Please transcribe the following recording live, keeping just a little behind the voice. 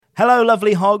Hello,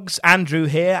 lovely hogs. Andrew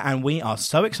here, and we are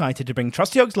so excited to bring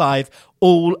Trusty Hogs live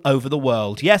all over the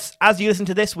world. Yes, as you listen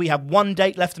to this, we have one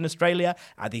date left in Australia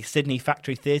at the Sydney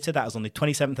Factory Theatre. That is on the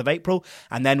 27th of April.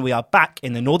 And then we are back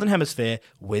in the Northern Hemisphere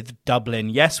with Dublin.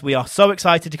 Yes, we are so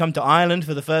excited to come to Ireland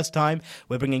for the first time.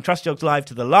 We're bringing Trusty Hogs live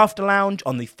to the Laughter Lounge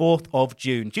on the 4th of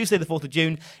June. Tuesday the 4th of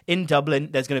June in Dublin.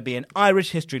 There's going to be an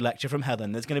Irish history lecture from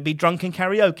Helen. There's going to be drunken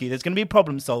karaoke. There's going to be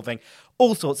problem solving.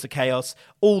 All sorts of chaos.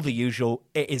 All the usual.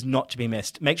 It is not to be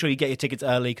missed. Make sure you get your tickets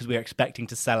early because we are expecting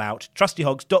to sell out.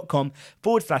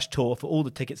 trustyhogs.com/tour for all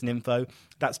the tickets and info.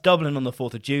 That's Dublin on the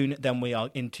 4th of June. Then we are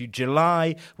into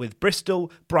July with Bristol,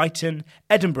 Brighton,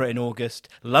 Edinburgh in August,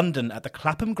 London at the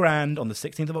Clapham Grand on the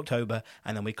 16th of October,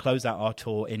 and then we close out our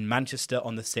tour in Manchester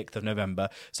on the 6th of November.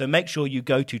 So make sure you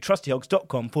go to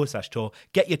trustyhogs.com/tour.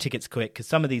 Get your tickets quick because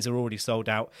some of these are already sold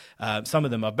out. Some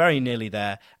of them are very nearly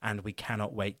there, and we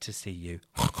cannot wait to see you.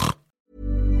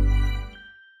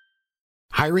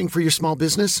 Hiring for your small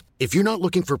business? If you're not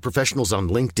looking for professionals on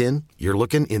LinkedIn, you're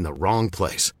looking in the wrong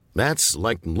place. That's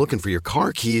like looking for your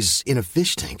car keys in a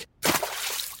fish tank.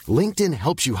 LinkedIn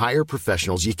helps you hire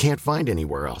professionals you can't find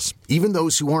anywhere else, even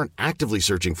those who aren't actively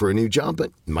searching for a new job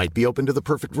but might be open to the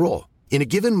perfect role. In a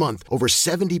given month, over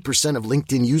 70% of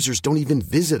LinkedIn users don't even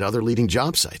visit other leading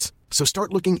job sites. So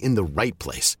start looking in the right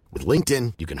place. With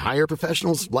LinkedIn, you can hire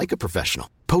professionals like a professional.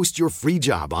 Post your free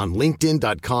job on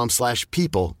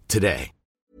linkedin.com/people today.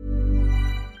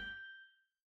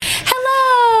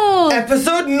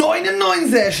 Episode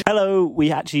 99. Hello,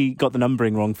 we actually got the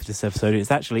numbering wrong for this episode.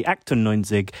 It's actually Acton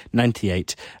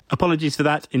 98. Apologies for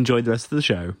that. Enjoy the rest of the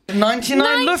show.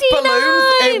 99 luft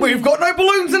balloons. We've got no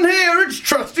balloons in here. It's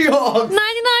Trusty Hogs.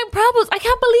 99 problems. I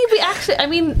can't believe we actually,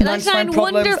 99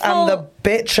 problems wonderful. And the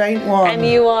bitch ain't one. And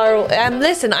you are,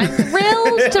 listen, I'm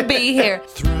thrilled to be here.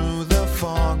 Through the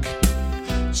fog,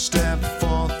 step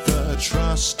forth the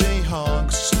Trusty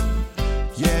Hogs.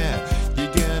 Yeah,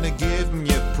 you're gonna give them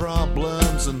your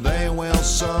problems and they will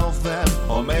solve them,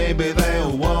 or maybe they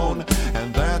won't,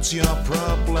 and that's your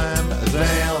problem.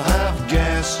 They'll have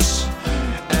guests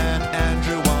and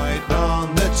Andrew White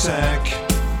on the tech.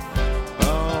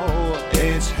 Oh,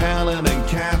 it's Helen and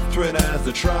Catherine as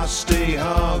the Trusty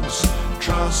Hogs.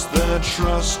 Trust the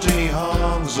Trusty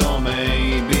Hogs, or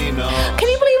maybe not. Can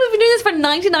you believe we've been doing this for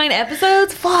 99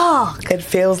 episodes? Fuck. It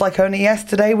feels like only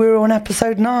yesterday we were on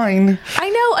episode 9. I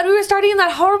know, and we were starting in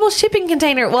that horrible shipping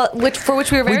container, for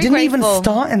which we were very We didn't grateful. even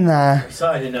start in there. We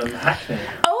started in Hackney.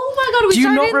 Oh my god, we Do you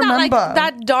started not in remember?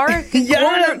 that dark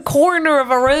Yes. corner of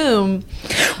a room.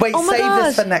 Wait, Oh my save God.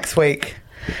 this for next week.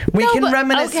 We No, can but-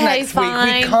 reminisce okay, next week. We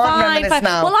fine, can't reminisce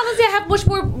now. Well, honestly, I have much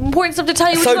more important stuff to tell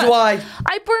you. So do I.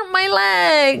 I burnt my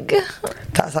leg.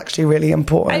 That's actually really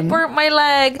important. I burnt my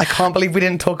leg. I can't believe we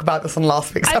didn't talk about this on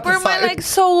last week's I episode. burnt my leg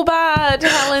so bad,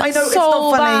 Helen. I know, it's so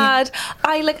not funny. bad.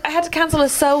 I had to cancel a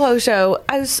Soho show.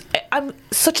 I'm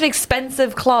such an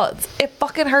expensive klutz. It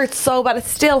fucking hurts so bad. It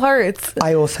still hurts.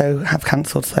 I also have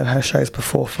cancelled Soho shows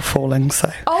before for falling,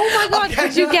 so... Oh my god,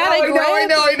 could you get a grip? I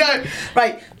know.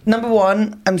 Right, number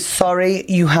one, I'm sorry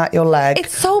you hurt your leg.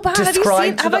 It's so bad.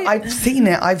 Describe to the... I've seen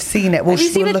it. I've seen it. Have you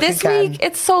seen we'll it look this again. week?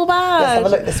 It's so bad. Let's have a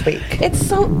look this week. It's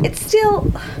still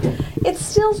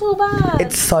so bad.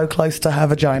 It's so close to her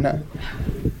vagina.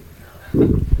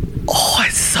 Oh,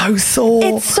 it's so sore.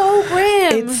 It's so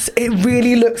grim. It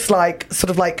really looks like sort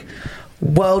of like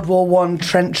World War One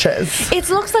trenches. It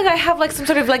looks like I have like some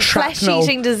sort of like Shrapnel.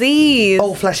 flesh-eating disease.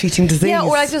 Oh, flesh-eating disease. Yeah, or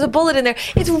like there's a bullet in there.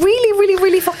 It's really, really,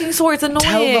 really fucking sore. It's annoying.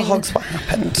 Tell the hogs what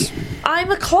happened.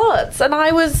 I'm a klutz, and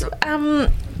I was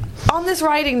on this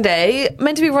writing day,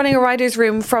 meant to be running a writer's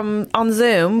room on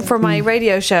Zoom for my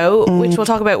radio show, which we'll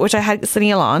talk about, which I had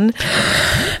Sunil on.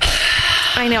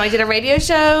 I know, I did a radio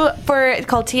show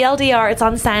called TLDR. It's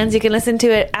on Sounds. You can listen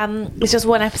to it. It's just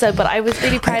one episode, but I was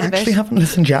really proud of it. I actually haven't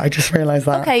listened yet. I just realised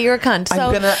that. Okay, you're a cunt. So,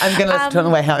 I'm gonna listen to it on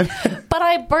the way home. But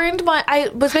I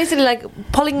was basically like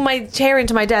pulling my chair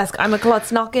into my desk. I'm a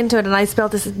klutz, knock into it, and I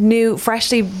spilled this new,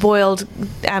 freshly boiled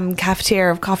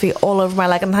cafetiere of coffee all over my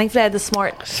leg. And thankfully I had the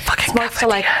smarts to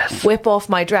like whip off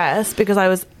my dress because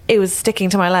it was sticking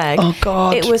to my leg. Oh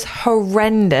God. It was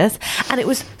horrendous, and it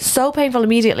was so painful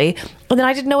immediately. And then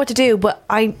I didn't know what to do, but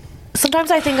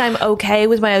sometimes I think I'm okay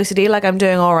with my OCD, like I'm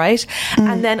doing all right.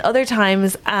 And then other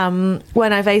times,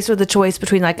 when I'm faced with the choice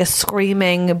between like a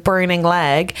screaming, burning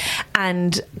leg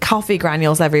and coffee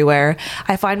granules everywhere,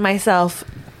 I find myself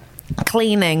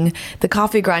cleaning the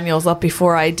coffee granules up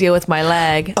before I deal with my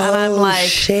leg. And I'm like,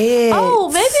 shit. oh,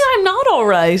 maybe I'm not all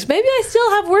right. Maybe I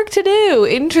still have work to do.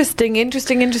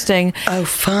 Interesting. Oh,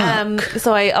 fuck.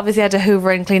 So I obviously had to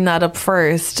hoover and clean that up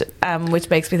first, which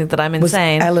makes me think that I'm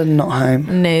insane. Was Ellen not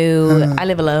home? No, I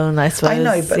live alone, I suppose. I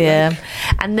know, but yeah.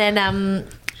 And then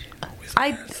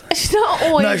she's not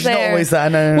always there. No, she's not always there.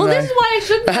 No. Well, this is why I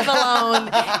shouldn't live alone.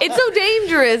 It's so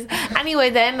dangerous. Anyway,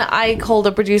 then I called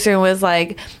a producer and was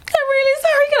like, I'm really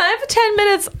sorry, can I have 10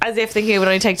 minutes? As if thinking it would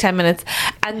only take 10 minutes.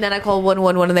 And then I called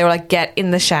 111 and they were like, get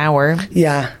in the shower.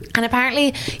 Yeah. And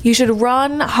apparently you should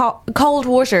run cold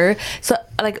water, so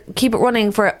like keep it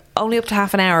running for only up to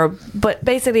half an hour, but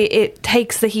basically it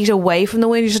takes the heat away from the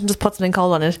wound. You shouldn't just put something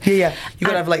cold on it. Yeah. You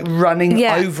gotta have like running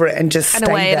over it and just stay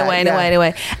there.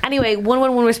 Away. Anyway,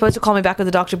 111 were supposed to call me back with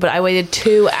the doctor, but I waited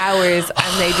 2 hours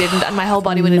and they didn't, and my whole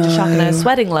body went into shock and I was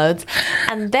sweating loads.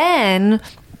 And then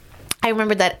I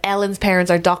remembered that Ellen's parents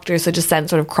are doctors, so just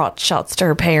sent sort of crotch shots to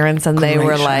her parents, and they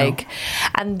were like,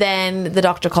 and then the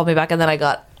doctor called me back, and then I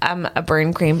got a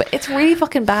burn cream, but it's really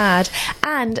fucking bad.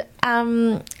 And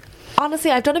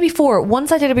honestly, I've done it before.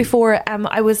 Once I did it before.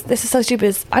 This is so stupid.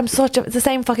 It's the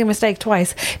same fucking mistake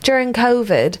twice. During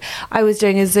COVID, I was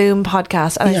doing a Zoom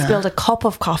podcast and I spilled a cup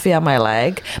of coffee on my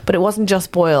leg, but it wasn't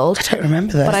just boiled. I don't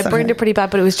remember this. But I burned it pretty bad,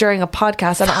 but it was during a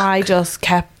podcast, and I just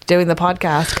kept doing the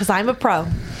podcast because I'm a pro.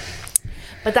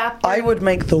 But I would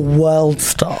make the world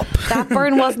stop. That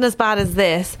burn wasn't as bad as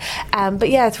this. But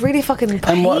yeah, it's really fucking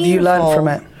painful. And what have you learned from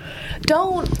it?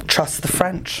 Don't trust the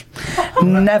French.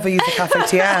 Never use a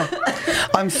cafetiere.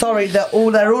 I'm sorry, they're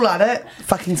all at it.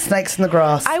 Fucking snakes in the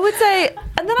grass. I would say,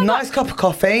 and then nice cup of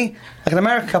coffee, like an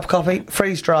American cup of coffee,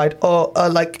 freeze dried, or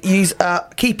like use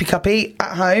a keepy cuppy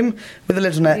at home with a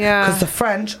lid on it. Because the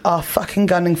French are fucking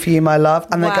gunning for you, my love,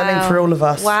 and they're gunning for all of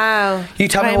us. Wow. You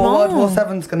tell me what World War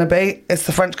VII's going to be. It's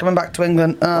the French coming back to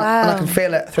England, and I can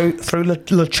feel it through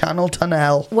Le Channel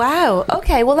Tunnel. Wow.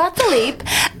 Okay. Well, that's a leap.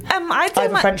 I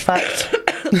have a French fact.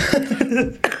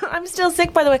 I'm still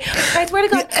sick, by the way. I swear to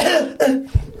God.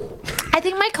 I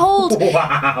think my cold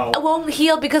won't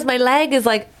heal because my leg is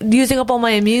like using up all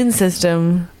my immune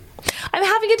system. I'm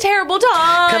having a terrible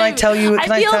time. Can I tell you?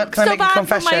 Can I make a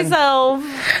confession? Myself.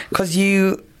 Because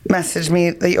you messaged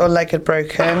me that your leg had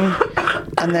broken,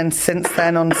 and then since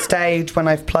then on stage, when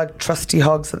I've plugged Trusty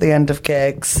Hogs at the end of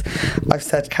gigs, I've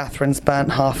said Catherine's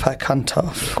burnt half her cunt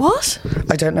off. What?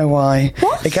 I don't know why.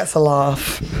 What? It gets a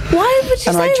laugh. Why would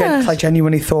you say that? I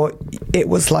genuinely thought it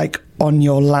was like on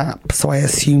your lap, so I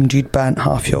assumed you'd burnt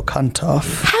half your cunt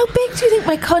off. How big do you think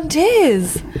my cunt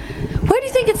is? Where do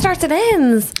you think it starts and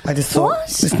ends? I just thought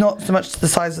it's not so much the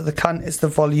size of the cunt, it's the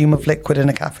volume of liquid in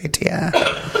a cafetiere.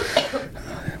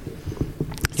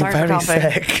 You're very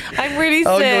sick. I'm really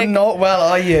sick. Oh, you're not well,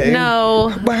 are you?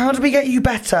 No. Well, how do we get you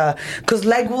better? Because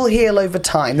leg will heal over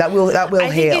time. That will heal. I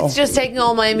think it's just taking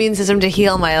all my immune system to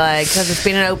heal my leg, because it's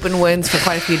been an open wounds for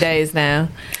quite a few days now.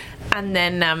 And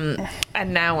then,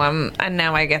 and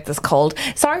now I get this cold.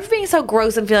 Sorry for being so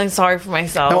gross and feeling sorry for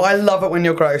myself. No, I love it when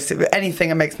you're gross. Anything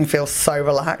that makes me feel so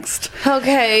relaxed.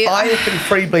 Okay. I have been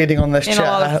free bleeding on this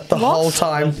chair the whole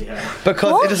time.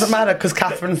 Because it doesn't matter, because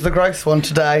Catherine's the gross one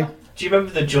today. Do you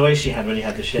remember the joy she had when you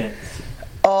had the shits?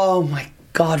 Oh my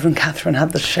God, when Catherine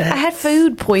had the shit. I had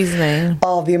food poisoning.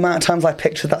 Oh, the amount of times I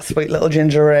pictured that sweet little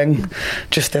ginger ring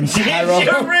just in peril.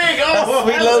 Ginger ring! Oh,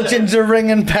 sweet little ginger ring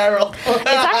in peril. It's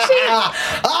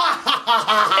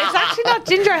actually not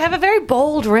ginger. I have a very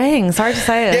bold ring. Sorry to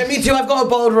say it. Yeah, me too. I've got a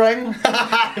bold ring.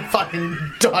 Fucking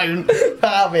don't.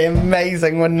 That'd be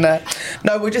amazing, wouldn't it?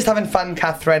 No, we're just having fun,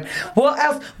 Catherine. What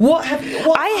else?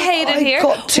 I hate it here.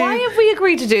 Why have we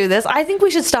agreed to do this? I think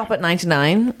we should stop at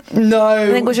 99. No. I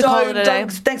think we should call it a day.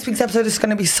 Next week's episode is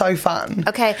going to be so fun.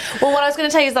 Okay. Well, what I was going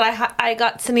to tell you is that I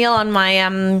got Sunil on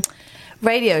my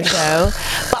radio show,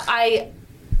 but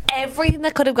everything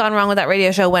that could have gone wrong with that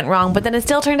radio show went wrong, but then it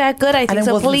still turned out good, I think.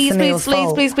 So please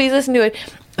listen to it.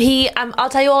 I'll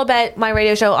tell you all about my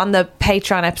radio show on the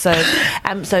Patreon episode.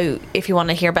 So if you want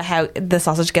to hear about how the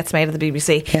sausage gets made at the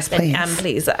BBC, yes, please.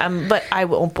 Please. But I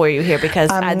won't bore you here because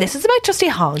this is about Trusty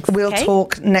Hogs. We'll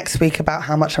talk next week about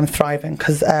how much I'm thriving,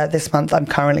 because this month I'm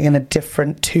currently in a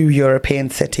different 2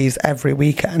 European cities every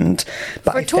weekend.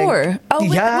 But with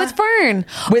Fern.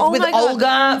 With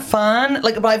Olga, Fern.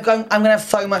 But I'm going to have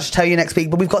so much to tell you next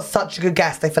week. But we've got such a good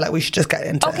guest. I feel like we should just get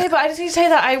into it. Okay, but I just need to say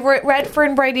that I read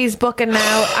Fern Brady's book, and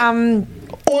now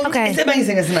it's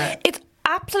amazing, isn't it? It's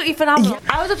absolutely phenomenal.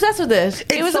 Yeah. I was obsessed with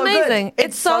it. It was so amazing.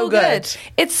 It's so good.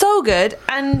 It's so good,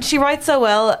 and she writes so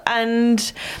well. And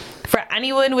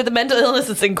anyone with a mental illness,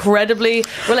 it's incredibly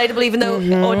relatable, even though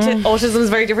autism is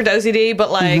very different to OCD,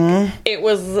 but like it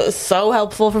was so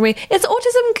helpful for me. Is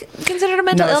autism considered a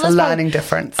mental illness? It's a learning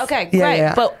difference. Okay,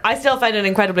 great. But I still find it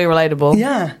incredibly relatable.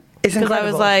 Yeah, it's incredible. Because I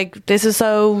was like, this is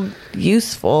so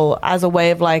useful as a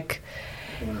way of like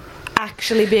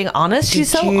actually being honest. She's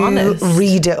so honest.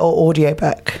 Read it or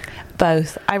audiobook?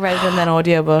 Both. I read it and then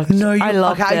audiobook. No, I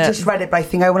loved it. I just read it, but I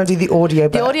think I want to do the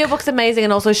audiobook. The audiobook's amazing,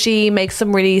 and also she makes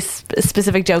some really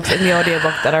specific jokes in the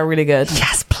audiobook that are really good.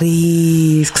 Yes,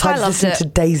 please. Because I loved listened to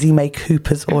Daisy May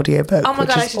Cooper's audiobook. Oh my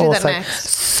God, I should do that next.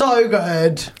 So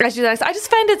good. I should do that next. I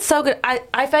just found it so good.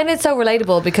 I found it so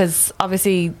relatable because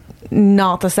obviously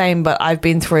not the same, but I've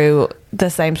been through the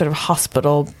same sort of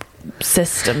hospital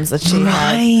systems that she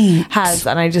has,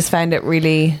 and I just found it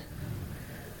really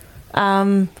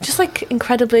just like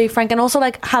incredibly frank, and also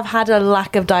like have had a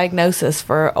lack of diagnosis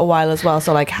for a while as well,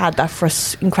 so like had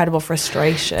that incredible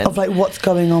frustration of like, what's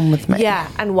going on with me,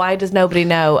 and why does nobody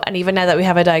know, and even now that we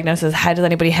have a diagnosis, how does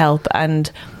anybody help? And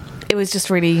it was just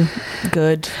really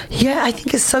good. I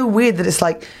think it's so weird that it's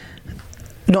like,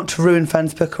 not to ruin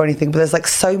Fern's book or anything, but there's like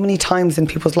so many times in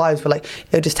people's lives where like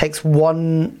it just takes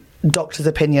one doctor's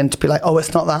opinion to be like, oh,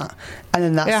 it's not that, and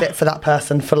then that's it for that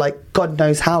person for like God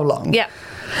knows how long.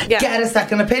 Get a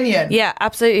second opinion. Yeah,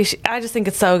 absolutely. I just think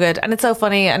it's so good, and it's so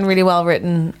funny and really well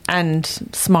written and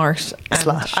smart. And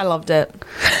I loved it.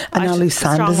 And now Lou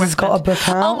Sanders has got a book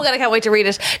out. Oh my God, I can't wait to read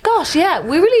it. Gosh, we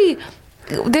really...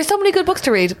 There's so many good books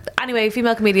to read. Anyway,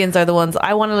 female comedians are the ones.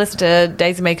 I want to listen to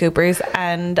Daisy May Cooper's,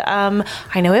 and I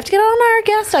know we have to get on our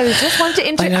guest. I just want to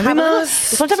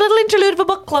have a little interlude of a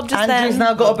book club just Andrew's then.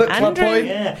 now got a book club point.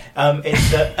 Yeah, it's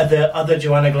the other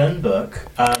Joanna Glenn book.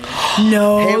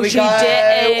 No, here we she go.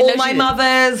 didn't. All my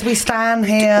mothers, we stand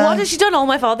here. What has she done? All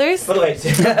my fathers? By the way,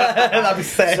 that'd be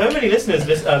sick. So many listeners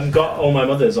got All My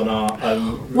Mothers on our.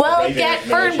 Well, get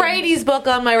Fern Brady's book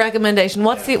on my recommendation.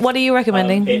 What are you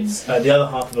recommending? It's the other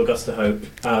half of Augusta Hope,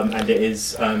 and it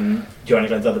is Joanna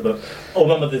Glenn's other book. All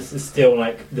My Mothers is still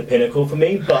like the pinnacle for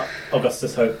me, but Augusta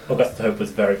Hope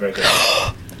was very, very good.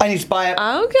 I need to buy it.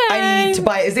 Okay. I need to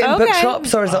buy it. Is it in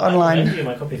bookshops or is it online? I'll give you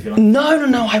my copy if you like.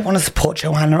 No. I want to support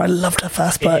Joanna. I loved her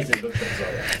first book. It is in bookshops as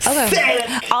well,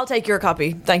 yeah. Okay. I'll take your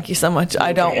copy. Thank you so much.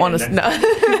 I don't want to. No. I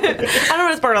don't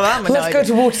want to spur of that. Let's go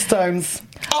to Waterstones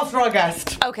after our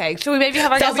guest. Okay. Should we maybe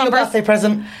have our That'll guest be on your first? birthday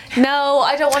present. No,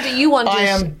 I don't want it. You want it. I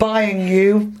am buying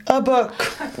you a book.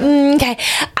 Okay.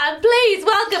 And please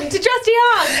welcome to Trusty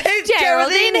Hog, It's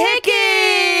Geraldine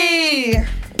Hickey.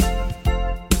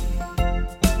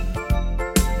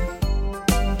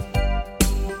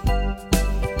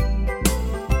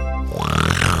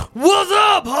 What's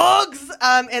up, hogs?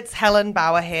 It's Helen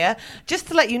Bauer here. Just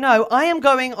to let you know, I am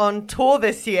going on tour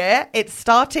this year. It's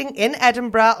starting in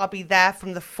Edinburgh. I'll be there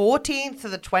from the 14th to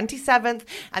the 27th,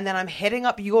 and then I'm hitting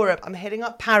up Europe. I'm hitting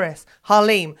up Paris,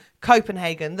 Harlem,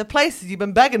 Copenhagen, the places you've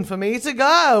been begging for me to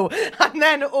go, and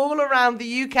then all around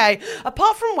the UK,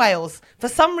 apart from Wales. For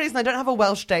some reason, I don't have a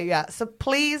Welsh date yet, so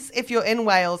please, if you're in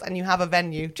Wales and you have a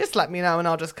venue, just let me know and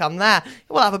I'll just come there.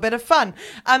 We'll have a bit of fun.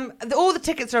 All the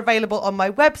tickets are available on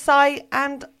my website,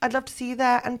 and I'd love to see you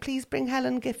there, and please bring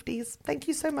Helen gifties. Thank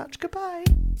you so much. Goodbye.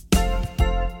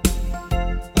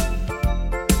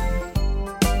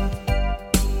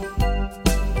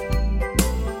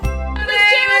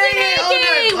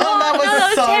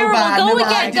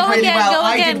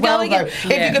 I did well though. If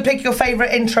you could pick your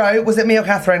favourite intro, was it me or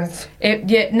Catherine's? It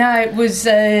was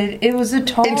a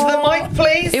tie. Into the mic,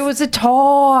 please. It was a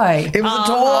tie. It was a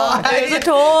toy. It was a It's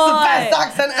toy. the best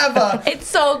accent ever. It's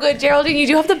so good, Geraldine. You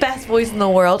do have the best voice in the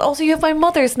world. Also, you have my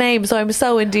mother's name, so I'm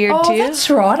so endeared to you. Oh, that's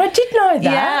right. I did know that.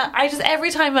 Yeah, I just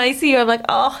every time I see you, I'm like,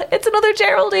 oh, it's another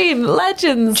Geraldine.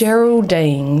 Legends.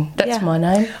 Geraldine. That's my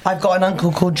name. I've got an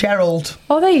uncle called Gerald.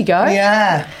 Oh, there you go.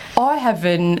 Yeah. I have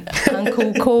an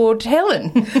uncle called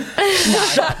Helen. But isn't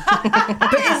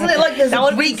it like there's That a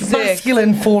would be Greek sick.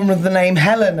 masculine form of the name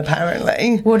Helen,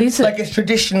 apparently? What is it? Like it's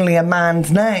traditionally a man's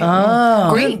name.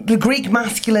 Oh. The Greek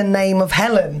masculine name of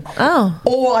Helen. Oh.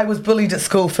 Or I was bullied at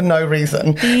school for no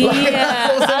reason.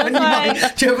 Yeah, Also, when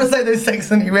do you ever say those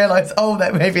things and you realise, oh,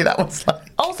 that maybe that was like...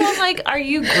 Also, I'm like, are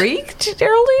you Greek,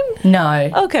 Geraldine?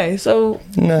 No. Okay, so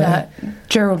No.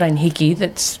 Geraldine Hickey,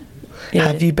 that's... Yeah.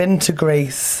 Have you been to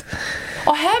Greece?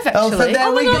 I have actually. Oh, so there we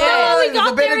go. we There's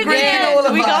got a bit there of in Greek the in end. all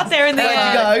of We us. got there in the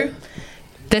Where'd you go?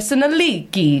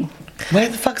 Thessaloniki. Where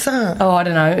the fuck's that? Oh, I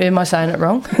don't know. Am I saying it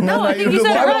wrong? No, I think you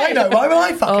said why it would right. I know? Why would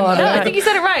I fucking Oh, I know? don't No, know. I think you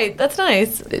said it right. That's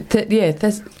nice.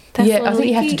 Yeah, I think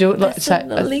you have to do it like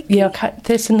Thessaloniki. yeah, okay,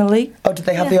 Thessaloniki. Oh, did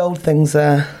they have the old things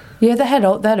there? Yeah, they had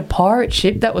a pirate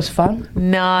ship. That was fun.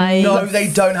 Nice. No, they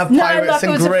don't have No, pirates like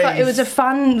in Greece. it was a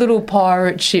fun little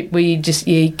pirate ship where you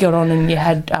got on and you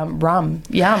had rum.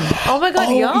 Yum. Oh my god,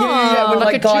 Oh, yeah, when Like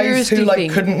like a guys who touristy like thing.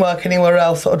 couldn't work anywhere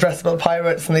else sort of dressed up as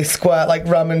pirates and they squirt like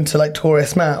rum into like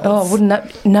tourist mouths. Oh, wouldn't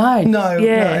that? No. No,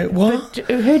 Yeah. no. What?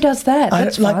 But who does that? I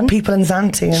That's like fun. people in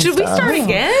Zante and Should we stuff. start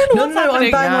again? No, What's no, I'm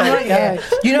happening? bang on right here.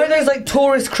 You know those like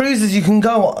tourist cruises you can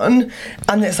go on,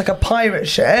 and it's like a pirate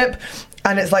ship,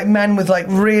 and it's like men with like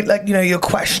real like you're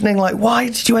questioning like why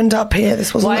did you end up here?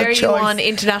 This wasn't Why a are choice. you on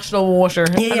international water?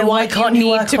 Yeah, and why do can't you need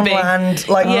work to on be? land?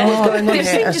 Like Yeah. what's going on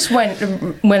This here? thing just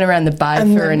went around the bay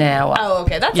And for then- an hour. Oh,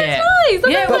 okay, that's Yeah. nice.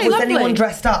 That's Yeah, But nice. was lovely. anyone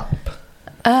dressed up?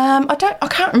 I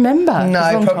can't remember. It was a No,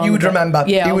 long probably time you would ago. remember.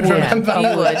 Yeah, You would I remember.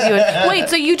 You would. Wait,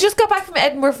 so you just got back from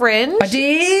Edinburgh Fringe? I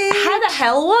did. How the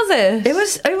hell was it?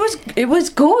 It was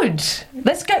good.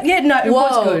 Let's go. Yeah, no, it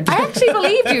was good. I actually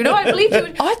believed you. No, I believed you.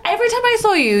 Every time I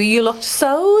saw you, you looked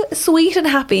so sweet and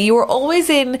happy. You were always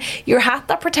in your hat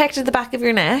that protected the back of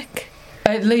your neck.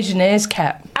 A Legionnaire's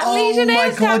cap. A Oh my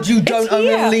Legionnaire's god, cap. you It's don't own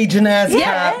here. a Legionnaire's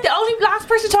Yeah, cap. the only last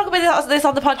person to talk about this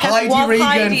on the podcast Heidi was Regan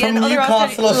Heidi from and other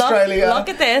Newcastle, Australia. Look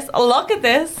at this. Look at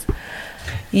this.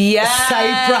 Yeah. Say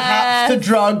perhaps to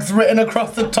drugs written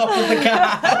across the top of the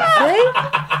cap.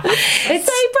 It's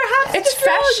Say perhaps it's to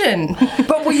drugs. fashion.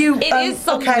 But were you? It is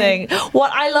something. Okay.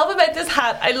 What I love about this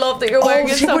hat, I love that you're wearing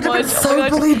Oh, it she so would have much. been Oh so my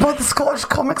God. believed by the Scottish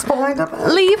comics behind her.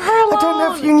 Leave her alone. I don't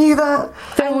know if you knew that.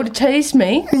 They would have teased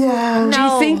me. Yeah. Do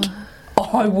you think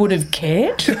I would have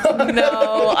cared?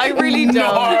 No, I really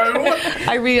don't.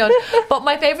 I really don't. But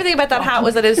my favourite thing about that hat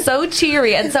was that it's so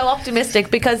cheery and so optimistic,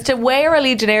 because to wear a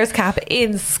Legionnaire's cap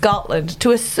in Scotland,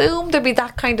 to assume there'd be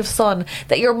that kind of sun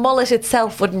that your mullet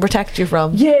itself wouldn't protect you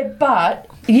from. Yeah, but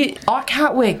I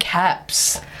can't wear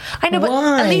caps. I know, but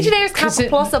Why? a Legionnaire's cap 'Cause it,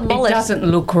 plus a mullet. It doesn't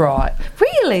look right.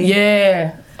 Really?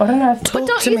 Yeah. I don't know. But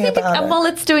don't you think a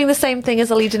mullet's doing the same thing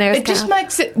as a Legionnaire's It cap? just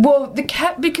makes it the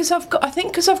cap, because I've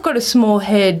got a small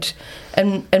head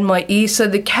and my ears, so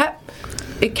the cap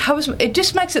it covers. It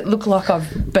just makes it look like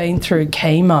I've been through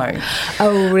chemo.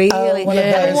 Oh, really? Oh, one of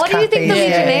And those what do you think the cappies.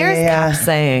 Yeah, Legionnaire's yeah. cap's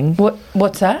saying?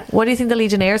 What's that? What do you think the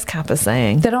Legionnaire's cap is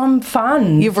saying? That I'm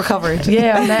fun. You've recovered.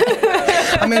 Yeah, I'm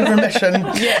that. I'm in remission.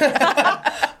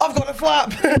 I've got a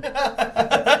flap.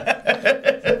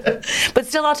 But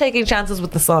still not taking chances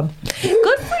with the sun.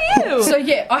 Good for you. So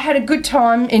yeah, I had a good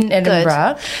time in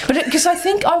Edinburgh, but because I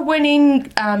think I went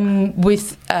in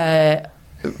with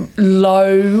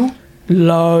low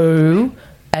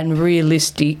and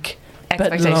realistic,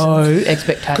 but low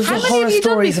expectations. Because How the many horror have you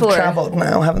done stories have before? travelled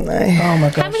now, haven't they? Oh my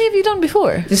gosh. How many have you done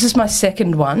before? This is my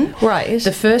second one. Right.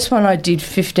 The first one I did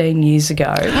 15 years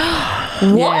ago.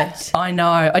 What? Yeah, I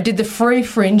know. I did the Free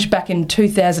Fringe back in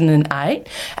 2008,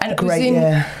 and it was Great in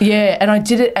year. yeah, and I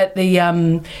did it at the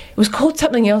it was called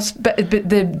something else, but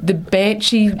the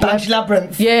Banshee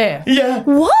Labyrinth. Yeah, Yeah.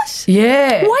 What?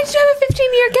 yeah. Why did you have a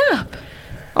 15-year gap?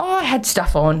 Oh, I had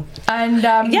stuff on, and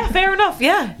Yeah, fair enough,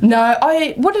 yeah. no,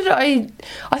 I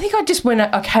think I just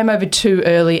I came over too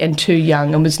early and too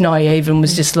young and was naive and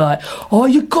was just like, oh,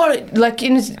 you got it, like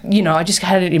I just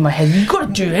had it in my head, you got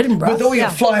to do Edinburgh. With all your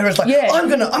flyers, like Yeah. I'm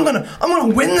gonna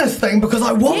win this thing because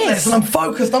I want Yes. this and I'm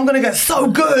focused. I'm gonna get so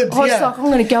good. I was like, I'm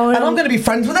going to go in and I'm gonna be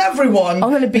friends with everyone. I'm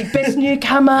going to be best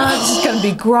newcomer. This is going to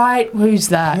be great. Who's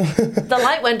that? The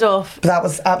light went off. That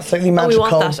was absolutely Oh, we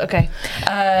magical. want that, okay.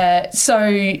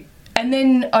 And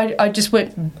then I just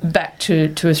went back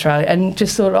to Australia and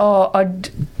just thought,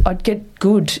 I'd get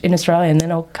good in Australia and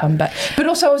then I'll come back. But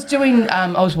also I was doing,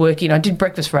 I was working. I did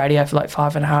breakfast radio for like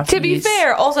 5.5 years. To be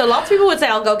fair, also lots of people would say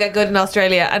I'll go get good in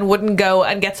Australia and wouldn't go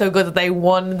and get so good that they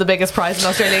won the biggest prize in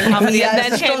Australian comedy. Yeah, and it's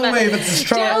then a strong came back. move. It's a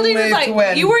strong Geraldine was move like, to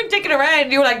win. you weren't dicking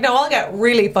around. You were like, no, I'll get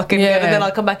really fucking good and then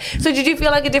I'll come back. So did you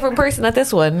feel like a different person at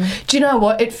this one? Do you know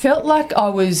what? It felt like I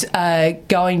was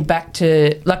going back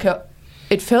to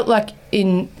it felt like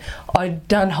I'd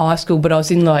done high school, but I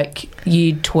was in like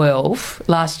year 12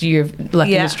 last year, in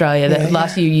Australia.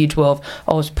 Last year, year 12,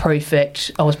 I was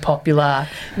prefect. I was popular.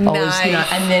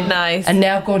 Nice. And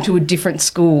now I've gone to a different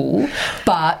school,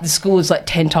 but the school is like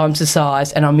 10 times the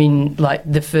size, and I'm in like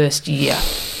the first year.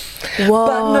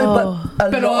 Whoa.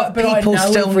 But a lot of I people know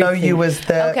still know everything. you as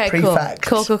the Okay, prefect.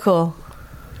 cool.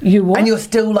 You what? And you're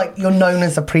still you're known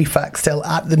as a prefect still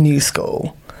at the new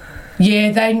school.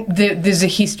 Yeah, there's a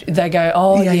history. They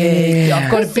go, yeah. I've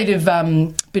got a bit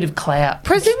of clout.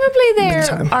 Presumably there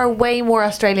time. are way more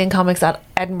Australian comics at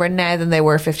Edinburgh now than they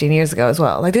were 15 years ago as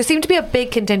well. Like there seemed to be a big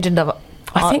contingent of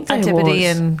I think there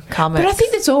Antipodean was. comics. But I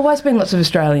think there's always been lots of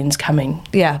Australians coming.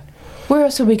 Yeah. Where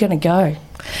else are we going to go?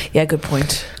 Yeah, good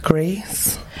point.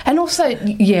 Greece. And also,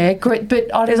 yeah, great, but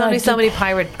I don't There's know. only so many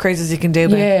pirate cruises you can do.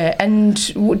 Babe. Yeah,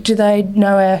 and do they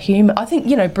know our humour? I think,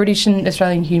 British and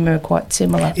Australian humour are quite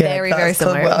similar. Yeah, Very, that's very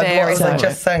similar. What Very I was similar.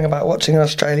 just saying about watching an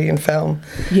Australian film.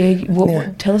 Yeah,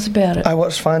 what, tell us about it. I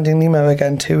watched Finding Nemo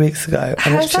again 2 weeks ago. And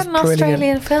How's it's that just an brilliant.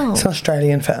 Australian film? It's an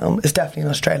Australian film. It's definitely an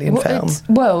Australian film.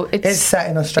 It's set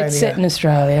in Australia. It's set in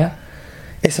Australia.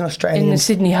 It's an Australian... In the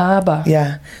Sydney Harbour.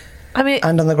 Yeah. I mean,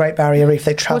 And on the Great Barrier Reef,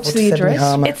 they travel to What's the Sydney address?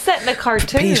 Harbour. it's set in a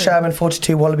cartoon. P. Sherman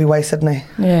 42, Wallaby Way, Sydney.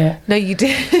 Yeah. No, you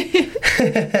did.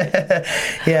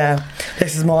 Yeah.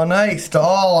 This is my nice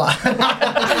doll.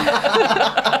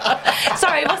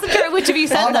 Sorry, I wasn't sure which of you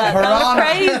said I'm a that. That was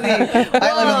crazy.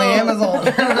 I live in the Amazon.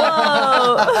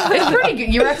 Whoa. It's pretty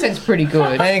good. Your accent's pretty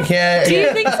good. Thank you. Do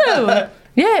you think so?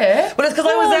 Yeah. Well, it's because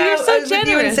I Oh, you're was so I was with you in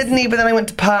generous. Sydney, but then I went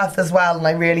to Perth as well, and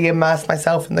I really immersed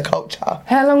myself in the culture.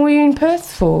 How long were you in Perth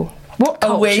for? What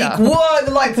culture? A week. Whoa,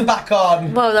 the lights are back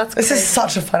on. Whoa, that's This is crazy.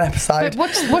 such a fun episode.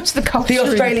 But what's the culture? The in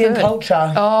Australian Perth?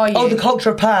 culture. Oh, yeah. Oh, the culture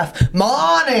of Perth.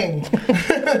 Morning.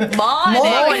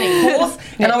 Morning. Of course.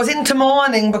 And I was into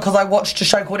morning because I watched a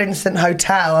show called Instant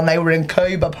Hotel, and they were in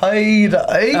Cuba Pedo.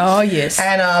 Oh, yes.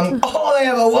 And they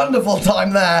have a wonderful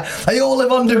time there. They all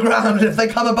live underground, and if they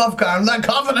come above ground, they're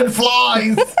covered in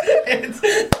flies.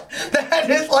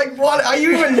 It's like, what? Are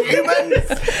you even humans?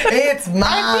 It's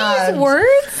mad. Are these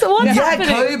words? What's Yeah,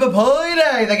 happening? Cuba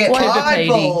Pedo. They get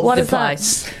eyeballs. What the is that?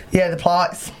 place. Yeah, the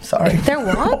plies. Sorry. They're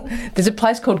what? There's a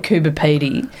place called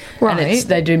Kubapedi. Right. And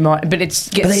they do but it's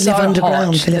gets they so live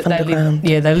underground. hot They live that underground.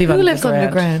 They live Who underground. lives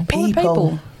underground? All the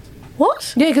People.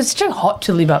 What? Yeah, because it's too hot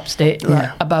to live upstairs, like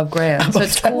Yeah. above ground. So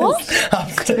it's cool.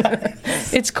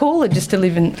 Upstairs. It's cooler just to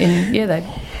live in they.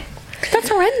 That's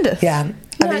horrendous. Yeah.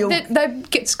 No, they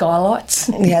get skylights.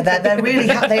 Yeah, they're really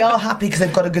they are happy because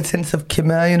they've got a good sense of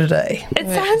community. It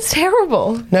sounds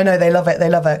terrible. No, they love it. They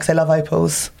love it because they love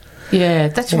opals. Yeah,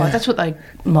 that's right. That's what they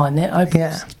mind there. Opals.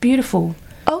 Yeah. It's beautiful.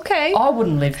 Okay. I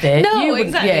wouldn't live there. No, You would,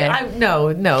 exactly. Yeah.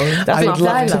 No, that's I not would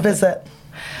love to love it. visit.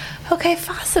 Okay,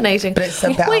 fascinating. But it's a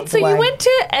bit out Wait, of so the you way. went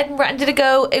to Edinburgh and did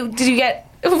you get...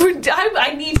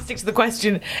 I need to stick to the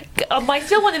question. I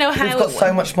still want to know how... We've got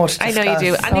so much more to I know you do.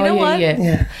 discuss. And you know what?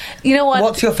 Yeah. You know what?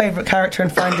 What's your favourite character in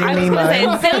Finding I was Nemo?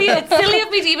 going to say, it's silly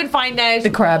of me to even find out The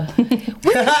crab. who's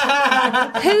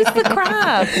the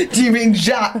crab. Do you mean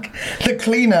Jack, the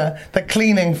cleaner, the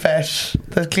cleaning fish,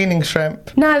 the cleaning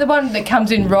shrimp? No, the one that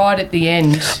comes in right at the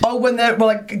end. Oh, when they're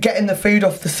like getting the food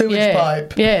off the sewage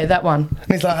pipe. Yeah, that one.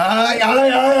 And he's like,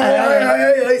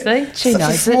 See? She Such a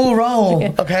knows it. small role.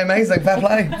 Okay, amazing. Fair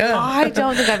play. Yeah. I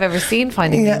don't think I've ever seen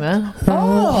Finding Yeah. Nemo.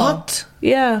 What?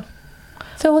 Yeah.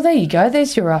 So, well, there you go.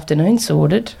 There's your afternoon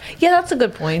sorted. Yeah, that's a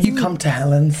good point. You come to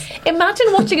Helen's. Imagine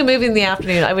watching a movie in the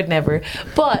afternoon. I would never.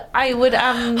 But I would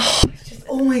It's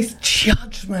always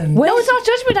judgment. no, it's not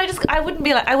judgment. I wouldn't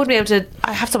be able to.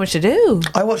 I have so much to do.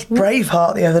 I watched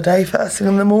Braveheart the other day, first thing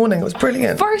in the morning. It was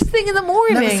brilliant. First thing in the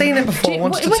morning. Never seen it before.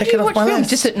 Wanted to tick it off my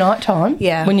list. Just at night time?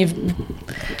 Yeah. When you've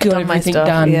got Done my everything stuff,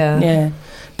 done. yeah.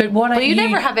 But why don't But you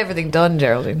never have everything done,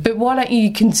 Geraldine. But why don't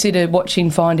you consider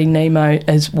watching Finding Nemo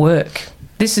as work?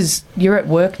 You're at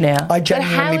work now. I how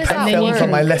genuinely is put that films work? on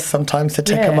my list sometimes to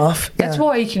tick them off. That's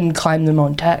why you can claim them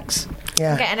on tax.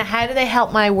 Yeah. Okay, and how do they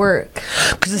help my work?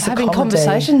 Because it's Having a comedy.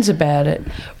 conversations about it.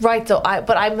 Right, so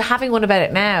but I'm having one about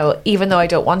it now, even though I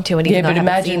don't want to, and even Yeah, though but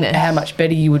I haven't seen imagine it. how much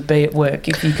better you would be at work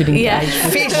if you could engage Yeah.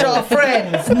 with Fish are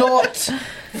friends, not...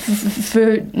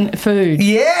 food.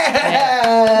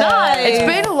 Yeah! Nice. It's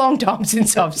been a long time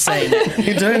since I've seen it.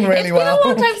 You're doing really It's well. been a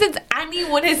long time since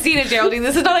anyone has seen it, Geraldine.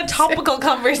 This is not a topical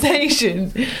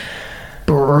conversation.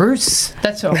 Bruce.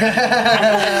 That's all. My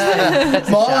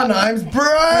name's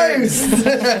Bruce.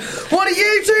 What are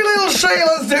you two little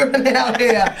Sheilas doing out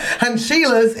here? And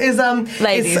Sheilas is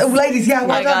Ladies. ladies. Yeah,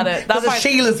 well I got done. it. That's Those are fine.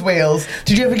 Sheila's wheels.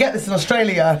 Did you ever get this in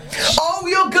Australia? Oh,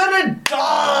 you're gonna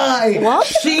die. What?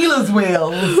 Sheila's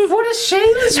wheels. What is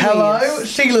Sheila's Hello, wheels?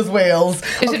 Sheila's wheels.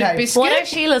 Is it a biscuit? What are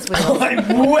Sheila's wheels? I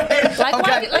wish. Like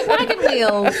wagon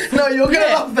wheels. No, you're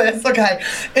gonna love this. Okay,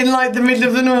 in like the middle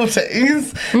of the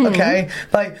noughties. Okay,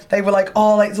 like they were like,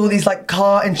 oh, like it's all these like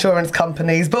car insurance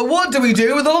companies. But what do we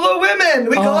do with all the women?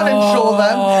 We can't insure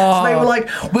them. So they were like,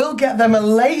 we'll get them a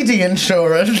lady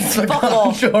insurance for car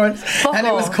off. insurance, and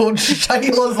it was off. called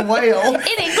Sheila's Whale.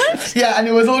 In England? Yeah, and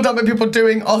it was all done by people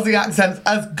doing Aussie accents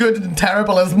as good and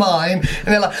terrible as mine. And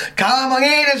they're like, come on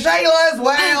in to Sheila's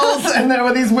Wales. And there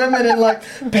were these women in like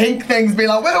pink things being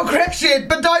like, we'll crack shit,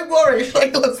 but don't worry,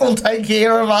 Sheila's will take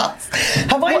care of us.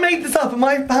 Have I made this up? Am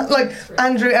I like,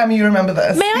 Andrew, Emma, you remember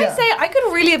this. May I say, I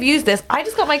could really have used this. I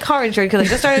just got my car insured because I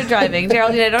just started driving.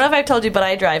 Geraldine, I don't know if I've told you, but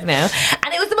I drive now.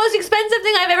 And it was the most expensive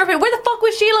thing I've ever paid. Where the fuck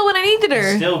was Sheila when I needed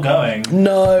her? Still going.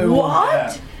 No.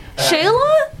 What? Yeah.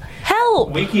 Sheila?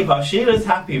 Help. We keep our Sheilas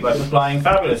happy by supplying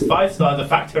fabulous 5-star de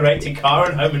facto rated car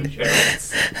and home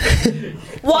insurance.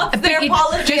 What's their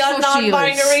policy just on for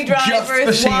non-binary Sheilas.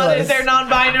 drivers? Just for What Sheilas. is their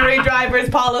non-binary drivers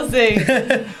policy?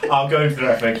 I'll go into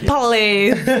the FAQ.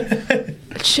 Please.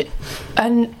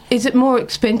 And is it more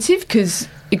expensive because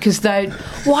they?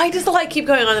 Why does the light keep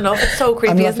going on and off? It's so I'm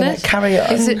creepy, loving isn't it. it? Carry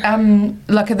on. Is it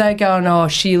like are they going? Oh,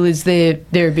 Sheila's they're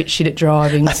a bit shit at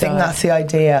driving. I think that's the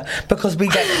idea, because we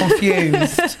get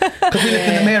confused because we look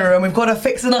in the mirror and we've got to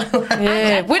fix an eyelash.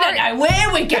 Yeah, we don't know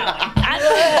where we're going.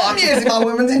 I'm using my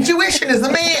woman's intuition as a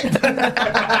mate.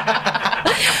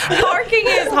 Parking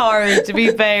is hard, to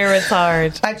be fair, it's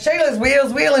hard. At Sheila's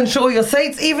Wheels, we'll insure your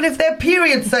seats even if they're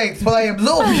period seats while they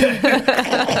absorb you.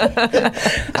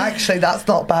 Actually, that's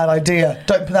not a bad idea.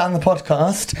 Don't put that on the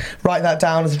podcast. Write that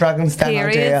down as a Dragon's Den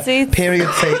Period idea. seats?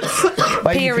 Period seats.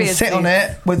 Where you Period can sit on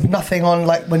seats. it with nothing on,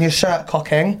 like when you're shirt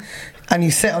cocking, and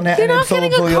you sit on it You're and not absorbs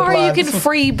getting all a your car blood. you can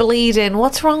free bleed in.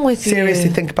 What's wrong with you? Seriously,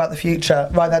 think about the future.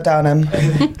 Write that down, Em.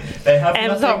 They have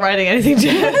Em's nothing, not writing anything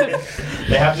down.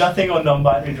 they have nothing on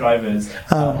non-binary drivers,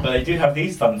 but they do have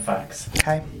these fun facts.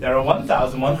 Okay. There are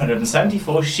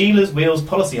 1,174 Sheila's Wheels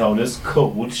policyholders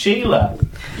called Sheila.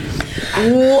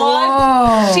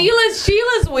 What?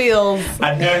 Sheila's wheels.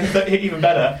 And here's even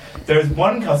better, there is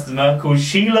one customer called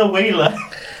Sheila Wheeler.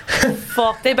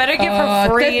 Fuck, they better give her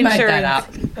free they've made insurance. that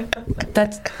up.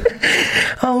 That's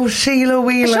Oh, Sheila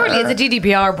Wheeler. Surely it's a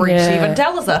GDPR breach to Yeah. even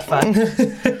tell us that fact.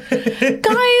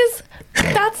 Guys,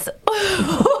 that's...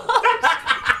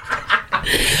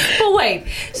 But wait,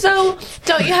 so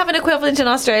don't you have an equivalent in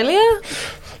Australia?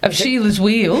 of Sheila's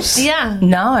Wheels. Yeah.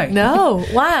 No. No.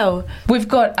 Wow. We've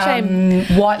got Shame.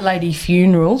 white lady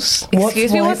funerals.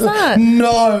 Excuse me, what's that?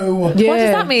 No. Yeah. What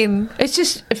does that mean? It's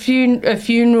just a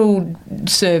funeral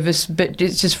service, but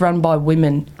it's just run by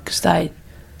women because they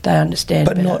understand.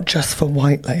 But better. not just for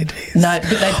white ladies. No,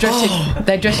 but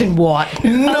they dress in white.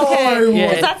 No. Okay.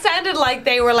 Yeah. 'Cause that sounded like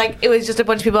they were like, it was just a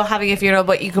bunch of people having a funeral,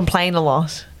 but you complain a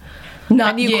lot. No,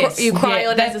 And you cry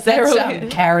unnecessarily.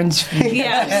 That's, Karen's funeral.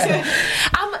 Yeah.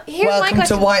 Here's my Welcome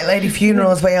question. to white lady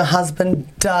funerals where your husband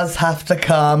does have to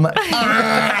come.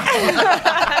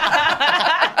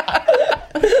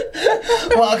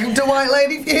 Welcome to white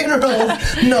lady funerals.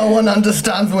 No one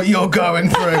understands what you're going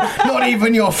through. Not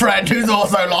even your friend who's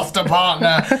also lost a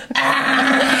partner.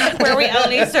 Where we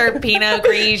only serve Pinot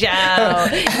Grigio.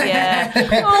 Yeah.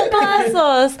 Oh, bless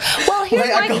us. Well, here's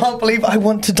Wait, I can't believe I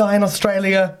want to die in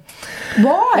Australia.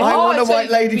 Why? I want a white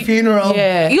lady funeral.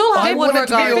 Yeah. You'll have I one want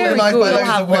it to be regardless. organised by You'll loads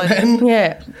have of one. women.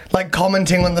 Yeah. Like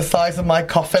commenting on the size of my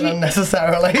coffin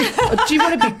unnecessarily. Do you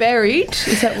want to be buried?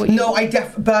 Is that what you... No, I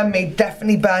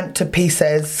definitely burnt to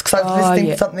pieces because I was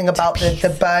listening to something about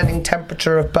the burning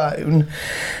temperature of bone,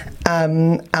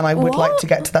 and I would like to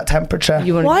get to that temperature.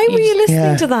 Why were you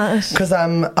listening to that? Because I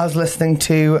was listening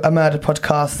to a murder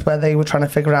podcast where they were trying to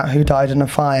figure out who died in a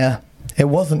fire. It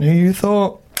wasn't who you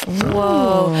thought.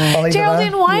 Whoa. I'll leave it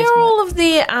Geraldine, there. why Yes, are ma'am. all of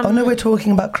the... Oh no, we're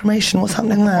talking about cremation. What's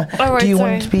happening there? Oh, right, Do you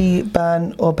sorry. want to be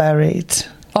burnt or buried?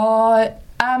 I'll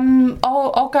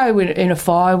go in a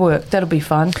firework. That'll be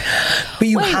fun. But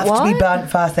you Wait, have to what? be burnt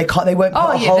first. They won't put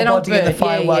a yeah, whole then I'll body in the burn- yeah,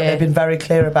 firework. yeah. They've been very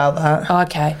clear about that.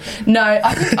 Okay. No,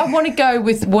 I think I want to go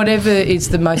with whatever is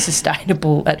the most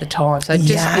sustainable at the time. So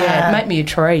just make me a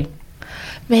tree.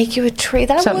 Make you a tree.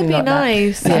 That Something would be like that.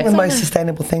 nice. I think the Yeah. most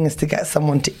sustainable thing is to get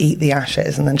someone to eat the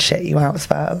ashes and then shit you out as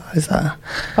fertiliser.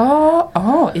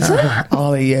 Oh, is it?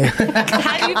 All of you.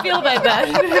 How do you feel about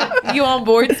that? You on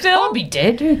board still? I'll be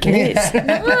dead. Who cares?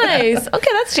 Nice. Okay,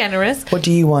 that's generous. What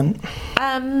do you want?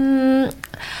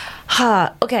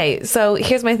 Okay, so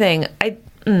here's my thing. I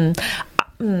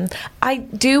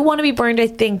do want to be burned, I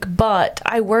think, but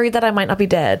I worry that I might not be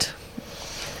dead.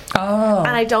 Oh.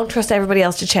 And I don't trust everybody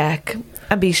else to check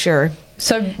and be sure.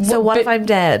 So What if I'm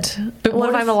dead? but What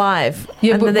if I'm alive?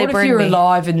 Yeah, and but then they what burn if you're me?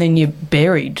 alive and then you're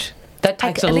buried? That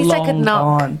takes a At least I could long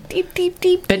knock. time. Deep, deep,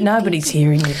 deep. But nobody's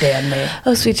hearing you down there.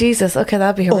 Oh, sweet Jesus. Okay,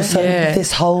 that'd be horrific. Also, Yeah.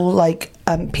 this whole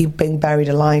people being buried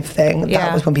alive thing, Yeah.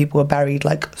 that was when people were buried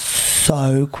like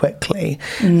so quickly.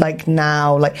 Like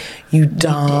now, like you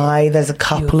die, there's a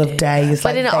couple of days.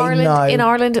 But like, in they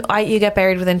Ireland, know. you get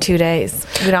buried within 2 days.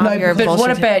 We don't have your But what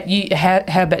bullshit. about you?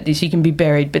 How about this? You can be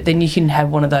buried, but then you can have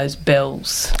one of those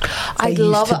bells. I'd They used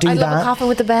love to do I'd love a that. coffin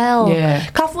with the bell. Yeah.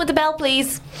 Coffin with the bell,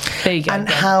 please. There you go. And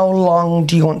how long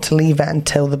do you want to leave it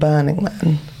until the burning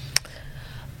then?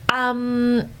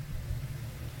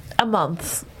 A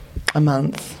month. A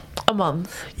month. A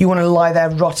month. You want to lie there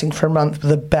rotting for a month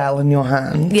with a bell in your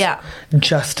hand. Yeah.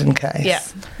 Just in case. Yeah.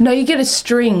 No, you get a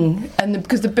string, and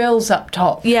because the bell's up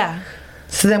top. Yeah.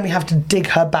 So then we have to dig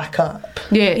her back up.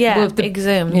 Yeah. Yeah, well,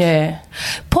 exhumed. Yeah.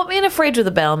 Put me in a fridge with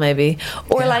a bell, maybe.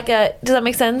 Or like a... Does that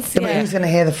make sense? Yeah, but who's going to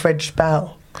hear the fridge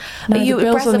bell? No, You the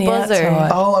bell's press on a the buzzer.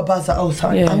 outside. Oh, a buzzer. Oh,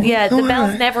 sorry. Yeah. Yeah, the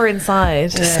bell's never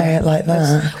inside. To say it like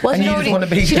that. Well, and she'd you already- just want to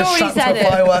be she'd just already strapped to said a it.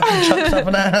 firework and chucked up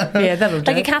an air. Yeah, that'll do.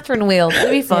 Like a Catherine wheel.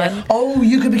 It'd be fun. Oh,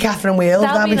 you could be Catherine Wheels.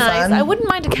 That'd That'd be be nice. fun. I wouldn't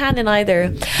mind a cannon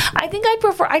either. I think I'd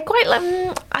prefer...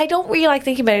 I don't really like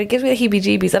thinking about it. It gives me the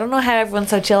heebie-jeebies. I don't know how everyone's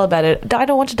so chill about it. I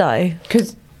don't want to die.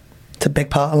 Because It's a big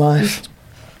part of life.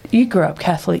 you grew up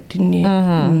Catholic, didn't you?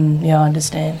 Yeah, I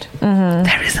understand.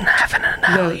 There isn't heaven and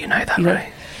hell, you know that,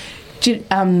 right?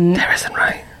 There isn't,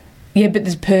 right? Yeah, but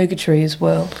there's purgatory as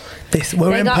well.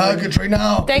 We're They in got- purgatory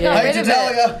now. They got rid to of tell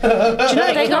it. you. Do you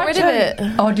know, They got rid of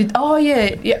it. Oh,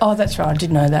 yeah. Oh, that's right. I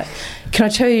did know that. Can I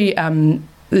tell you,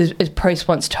 a priest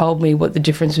once told me what the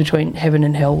difference between heaven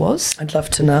and hell was. I'd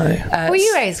love to know. Were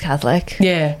you raised Catholic?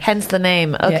 Yeah. Hence the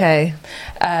name. Okay.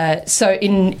 So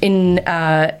in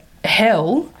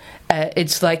hell,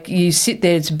 it's like you sit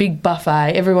there, it's a big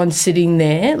buffet, everyone's sitting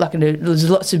there, there's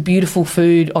lots of beautiful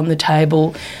food on the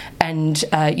table, and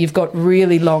you've got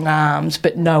really long arms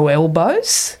but no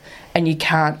elbows, and you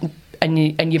can't, and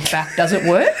your back doesn't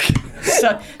work.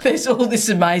 So there's all this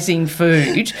amazing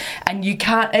food and you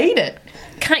can't eat it.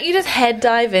 Can't you just head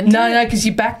dive into it? No, because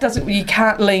your back doesn't, you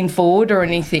can't lean forward or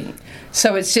anything.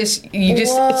 So it's just,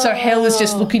 so hell is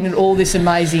just looking at all this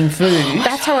amazing food.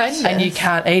 That's horrendous. And you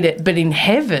can't eat it. But in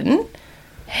heaven,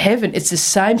 it's the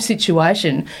same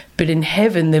situation, but in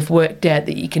heaven they've worked out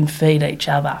that you can feed each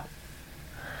other.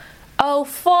 Oh,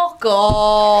 fuck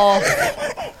off.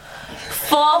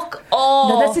 Fuck off.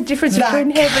 No, that's the difference That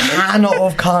between heaven cannot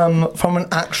have come from an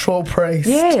actual priest.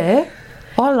 Yeah,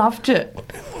 I loved it.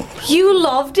 You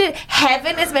loved it.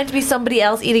 Heaven is meant to be somebody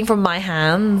else eating from my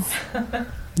hands.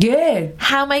 Yeah.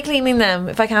 How am I cleaning them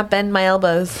if I can't bend my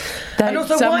elbows? And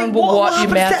also, Someone will what wipe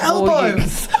your happened to mouth for you.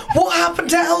 elbows? What happened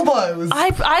to elbows?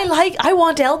 I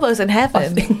want elbows in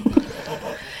heaven.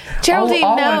 Geraldine,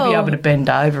 I no. want to be able to bend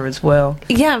over as well.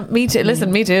 Yeah, me too.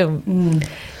 Listen, me too.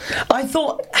 I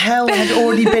thought hell had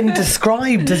already been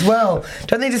described as well.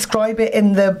 Don't they describe it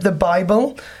in the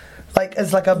Bible? Like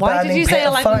as like a Why burning did you pit say it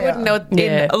of like fire. we wouldn't know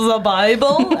Yeah. in the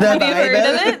Bible? Have you heard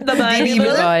of it? The Bible.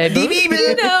 Bible.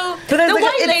 You know, But the it's like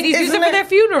white it's- ladies use it isn't for their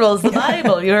funerals. The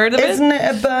Bible. You heard of it? Isn't it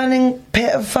a burning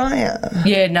pit of fire?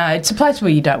 Yeah, no, it's a place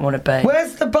where you don't want to be.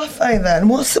 Where's the buffet then?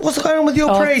 What's going on with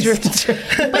your priest?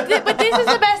 But this is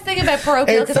the best thing about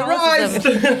parochial It's Catholicism.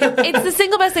 It's the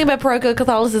single best thing about parochial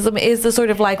Catholicism is the sort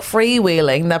of like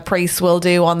freewheeling that priests will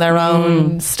do on their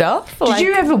own stuff. Did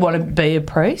you ever want to be a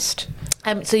priest?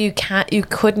 So you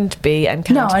couldn't be and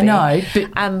can't No, I be.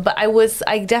 know, but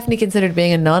I definitely considered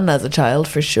being a nun as a child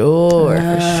for sure.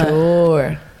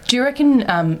 Do you reckon,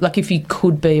 like, if you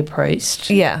could be a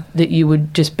priest, Yeah. that you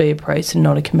would just be a priest and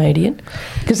not a comedian?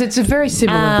 Because it's a very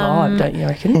similar vibe, don't you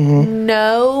reckon?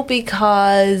 No,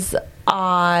 because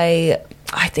I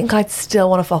think I'd still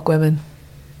want to fuck women.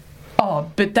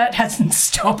 Oh, but that hasn't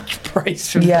stopped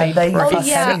priests from Yeah, being they- priests. Oh, Oh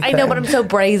yeah, anything. I know, but I'm so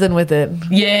brazen with it.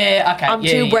 Yeah, okay. I'm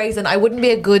yeah, too yeah. brazen. I wouldn't be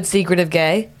a good secretive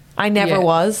gay. I never Yeah.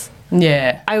 was.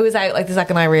 Yeah. I was out like the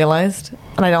second I realised,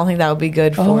 and I don't think that would be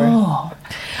good for. Oh,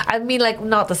 I mean, like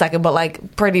not the second, but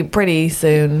like pretty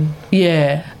soon.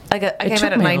 yeah. Like I It came took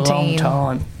out at me 19. a long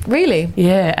time. Really?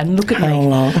 Yeah, and look at me.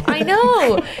 I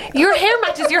know. Your hair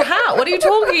matches your hat. What are you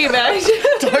talking about?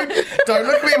 Don't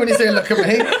look at me when you say look at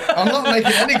me. I'm not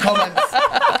making any comments.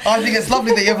 I think it's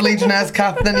lovely that you have a Legionnaires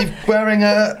cap and then you're wearing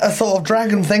a sort of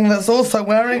dragon thing that's also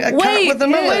wearing a cap with a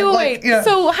mullet. Wait. Yeah.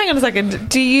 So hang on a second.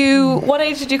 What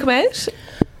age did you come out?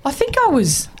 I think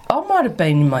I might have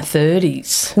been in my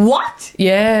 30s. What?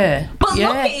 Yeah. But yeah.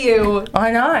 look at you. I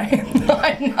know.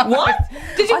 I know. What?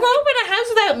 Did you grow up in a house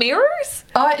without mirrors?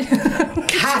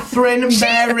 Catherine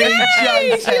Mary Hey,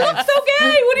 Joseph. you look so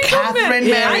gay. What are you Catherine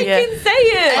talking about? Mary. I can say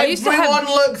it. used to have- Everyone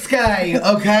looks gay,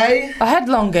 okay? I had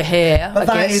longer hair. But I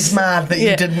that guess. is mad that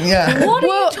you didn't, yeah. What are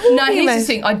you talking no, here's about? the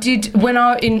thing. I did when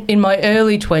I in my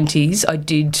early 20s. I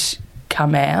did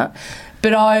come out,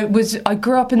 but I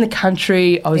grew up in the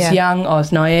country. I was Yeah. young. I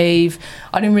was naive.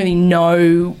 I didn't really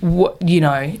know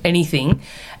anything,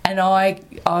 and I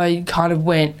kind of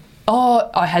went. Oh,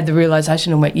 I had the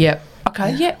realization and went, yep.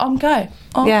 Okay, yeah, I'm gay.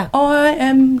 Yeah. I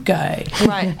am gay.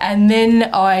 Right. And then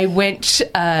I went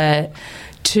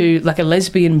to like a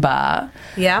lesbian bar.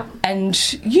 Yeah. And,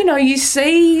 you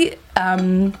see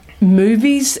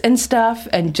movies and stuff,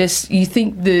 and just you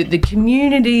think the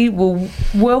community will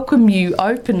welcome you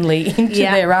openly into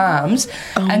their arms.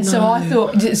 So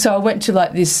I went to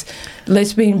like this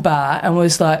lesbian bar and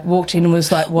was like walked in and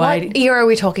was like waiting. What year are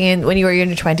we talking in? When you were in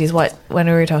your 20s? When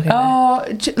were we talking?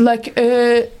 Like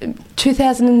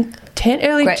 2010,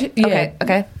 early.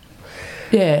 Okay.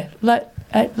 Yeah, late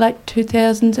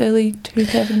 2000s, early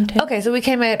 2010. Okay, so we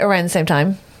came out around the same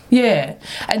time. Yeah,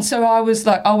 and so I was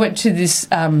like, I went to this.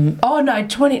 We're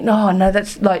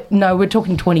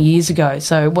talking 20 years ago.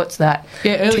 So what's that?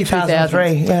 Yeah, early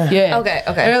 2003. Yeah. Okay.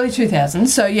 Early 2000s.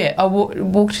 So yeah, I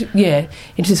walked into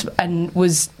this and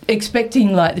was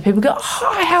expecting like the people go,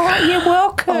 "Hi, how are you?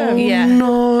 Welcome." Oh,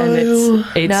 no. And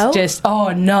it's just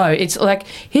it's like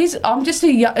I'm just a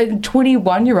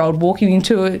 21-year-old walking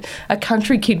into a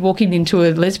country kid walking into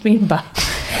a lesbian bar,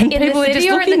 and In people the are just city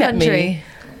or in looking the at me. country?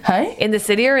 Hey? In the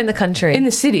city or in the country? In the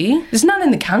city. There's none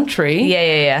in the country.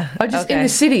 Yeah. I just in the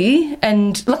city,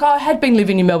 and look, I had been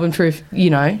living in Melbourne for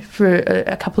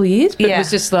a couple of years, but it was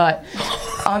just like,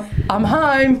 I'm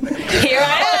home. Here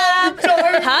I am,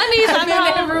 honey. I'm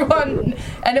home. Everyone,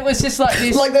 and it was just like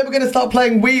this. Like they were going to start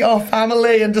playing "We Are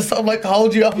Family" and just sort of like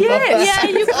hold you up. Yes. above that.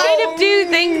 Yeah, you kind of do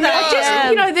think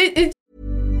that.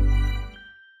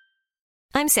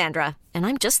 I'm Sandra, and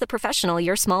I'm just the professional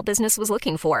your small business was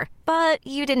looking for. But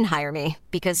you didn't hire me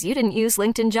because you didn't use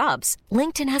LinkedIn Jobs.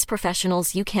 LinkedIn has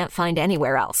professionals you can't find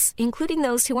anywhere else, including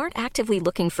those who aren't actively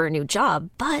looking for a new job,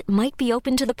 but might be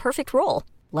open to the perfect role,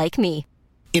 like me.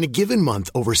 In a given month,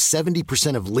 over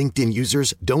 70% of LinkedIn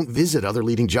users don't visit other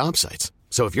leading job sites.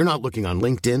 So if you're not looking on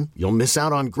LinkedIn, you'll miss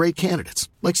out on great candidates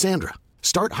like Sandra.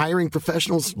 Start hiring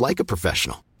professionals like a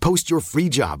professional. Post your free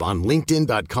job on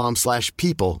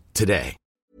linkedin.com/people today.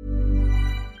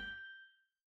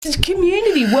 It's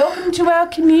community. Welcome to our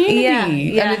community. Yeah.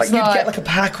 And Like it's you'd get like a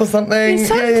pack or something.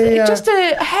 Just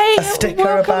a sticker,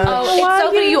 welcome, a badge. how It's are so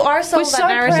funny. You are sold We're that so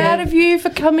narrative. proud of you for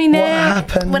coming What out.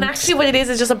 happened? When actually what it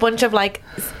is just a bunch of like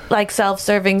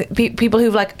self-serving people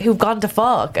who've gone to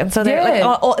fuck, and so they're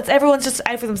it's everyone's just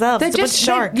out for themselves. It's a bunch of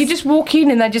sharks. You just walk in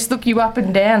and they just look you up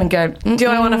and down and go, Do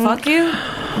I want to fuck you?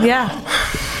 Yeah.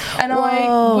 And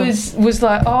I was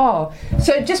like, oh.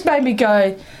 So it just made me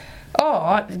go, oh,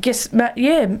 I guess,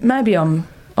 maybe I'm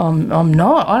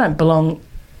not. I don't belong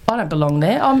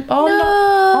there. I'm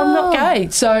not gay.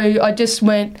 So I just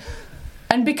went,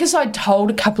 and because I told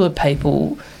a couple of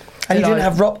people. And you didn't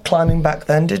have rock climbing back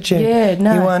then, did you? Yeah,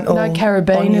 no. You weren't all no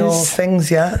carabiners. on your things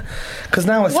yet? Because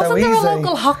now it's so Wasn't easy. there a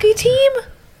local hockey team?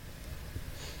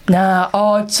 Nah,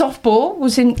 softball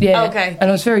was in, Okay. and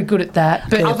I was very good at that.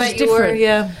 But I'll it was bet you different. were,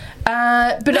 yeah.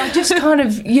 But I just kind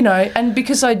of, and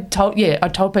because I told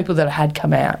people that I had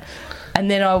come out, and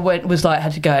then I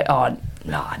had to go, oh,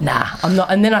 nah, I'm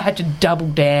not, and then I had to double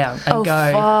down and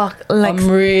go, fuck. Like, I'm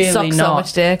really suck not. so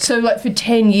much dick. So like for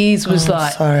 10 years was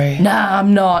like, sorry. nah,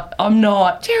 I'm not,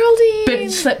 Geraldine.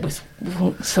 but slept with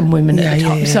some women at the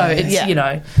time, yeah, so it's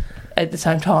at the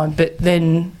same time, but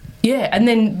then. Yeah, and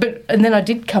then I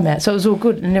did come out, so it was all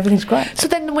good and everything's great. So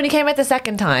then when you came out the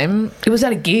second time, It was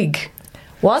at a gig.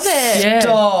 was it? Yeah.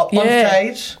 Stop. On Yeah.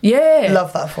 stage? Yeah.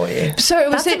 Love that for you. So it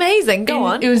was That's amazing. Go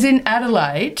on. It was in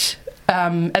Adelaide,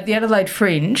 at the Adelaide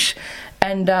Fringe,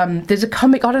 and there's a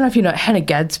comic. I don't know if you know Hannah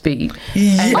Gadsby.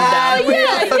 And,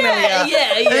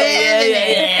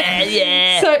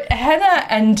 yeah. So Hannah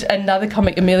and another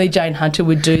comic, Amelia Jane Hunter,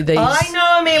 would do these. I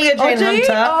know Amelia Jane do you?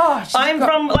 Hunter. Oh, she's I'm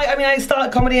from, I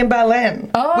started comedy in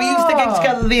Berlin. Oh. We used to get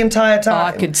together the entire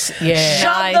time. I could, yeah.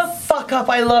 Shut the fuck up,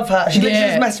 I love her. She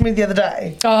literally just messaged me the other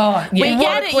day. Oh, yeah. We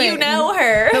get it, you know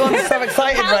her. No, I'm so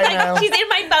excited How's right that? now. She's in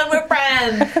my phone, we're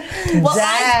friends. Well,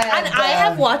 I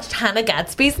have watched Hannah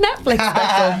Gadsby's Netflix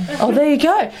special. Oh, there you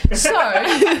go. So,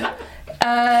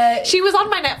 She was on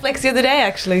my Netflix the other day,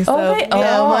 actually. So. Oh my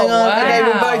god. wow. Okay,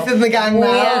 we're both in the gang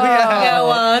now. Yeah. Go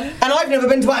on. And I've never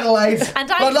been to Adelaide.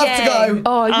 And I'd love to go.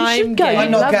 Oh, you I'm should go. gay. You'd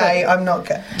I'm not love gay. it. I'm not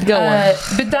gay. Go on.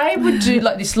 But they would do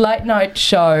like this late night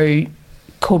show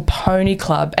called Pony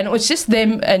Club, and it was just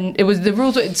them, and it was the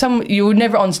rules. You were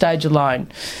never on stage alone,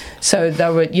 so they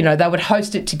would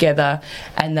host it together,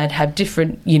 and they'd have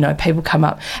different people come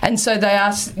up, and so they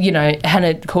asked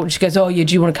Hannah called. She goes, "Oh yeah,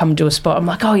 do you want to come and do a spot?" I'm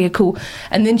like, "Oh yeah, cool."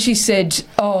 And then she said,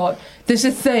 "Oh, there's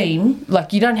a theme.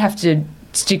 Like you don't have to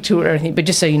stick to it or anything, but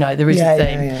just so you know, there is a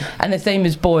theme, and the theme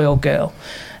is boy or girl."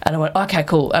 And I went, "Okay,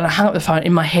 cool." And I hung up the phone.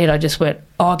 In my head, I just went,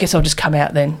 "Oh, I guess I'll just come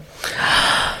out then."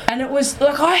 And it was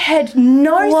like I had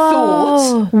no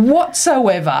thoughts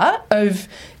whatsoever of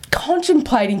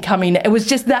contemplating coming. It was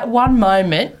just that one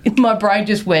moment. My brain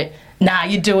just went, "Nah,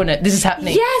 you're doing it. This is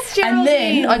happening." Yes, Geraldine. And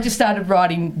then I just started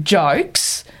writing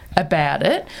jokes about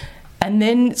it. And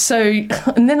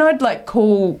then I'd like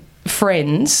call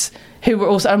friends who were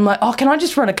also, I'm like, oh, can I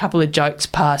just run a couple of jokes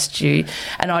past you?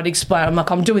 And I'd explain, I'm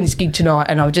like, I'm doing this gig tonight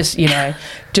and I'm just,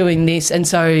 doing this. And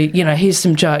so, here's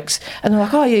some jokes. And they're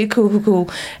like, oh, yeah, cool.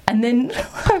 And then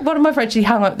one of my friends, she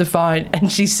hung up the phone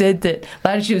and she said that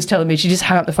later she was telling me, she just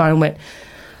hung up the phone and went,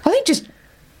 I think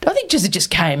it just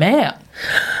came out.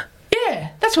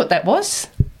 Yeah, that's what that was.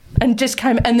 And just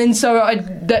came, and then so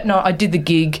that night I did the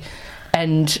gig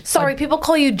and... Sorry, people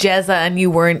call you Jezza and you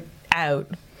weren't out.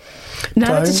 No,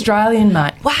 that's Australian,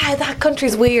 mate. Wow, that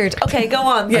country's weird. Okay, go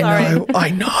on. Yeah,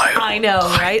 sorry. no, I know,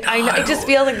 right? I know. It just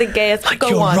feels like the gayest. Like go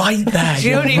you're on. right there. Do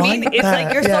you know what I mean? Right It's there.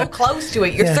 like you're so close to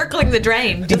it. You're circling the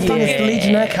drain. The thing is, the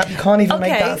Legionnaire cap, you can't even make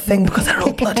that a thing because they're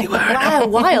all bloody wearing Wow,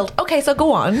 wild. Okay, so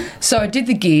go on. So I did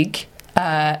the gig,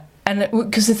 and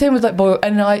because the thing was like, boy,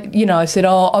 and I said,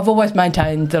 I've always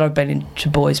maintained that I've been into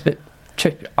boys, but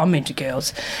I'm into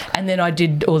girls. And then I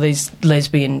did all these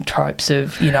lesbian tropes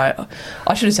of, I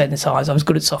should have seen the signs. I was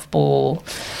good at softball.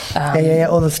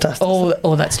 all the stuff.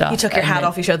 All that stuff. You took your hat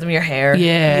off, you showed them your hair.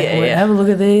 Yeah. Have a look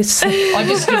at this. I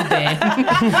just stood there,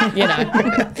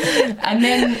 And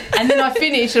then I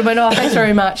finished and went, oh, thanks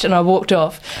very much. And I walked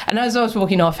off. And as I was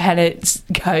walking off, Hannah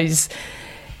goes,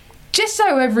 just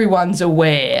so everyone's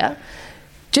aware...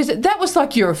 that was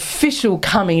like your official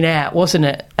coming out, wasn't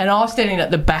it? And I was standing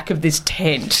at the back of this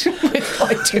tent with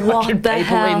like 200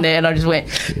 people in there, and I just went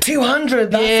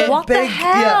 200. That's a what big, the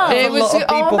hell? yeah, It a was lot of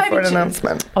people maybe for an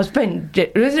announcement. I was paying.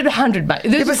 Was it 100, mate?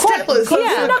 It was still, not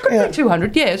going to be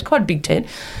 200. Yeah, it was quite a big tent.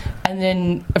 And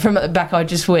then from at the back, I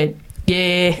just went,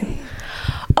 yeah.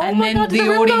 Oh and my then God, the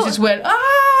audience just went,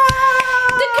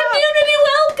 The community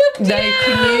welcomed you. The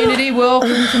community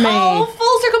welcomed me. Oh,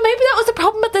 full circle. Maybe that was the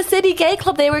problem at the City Gay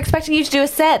Club. They were expecting you to do a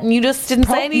set and you just didn't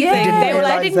say anything. Yeah, They were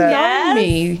like, didn't know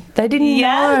me. They didn't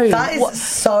know. That is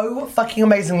so fucking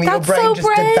amazing that your That's brain so just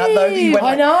did that, though. You went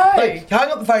I know. Like, you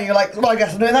hung up the phone and you're like, well, I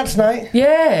guess I'm doing that tonight.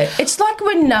 Yeah. It's like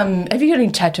when, have you got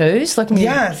any tattoos? Like when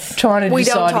you're trying to We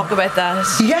decide. don't talk about that.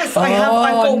 Yes, I have.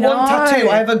 I've got one tattoo.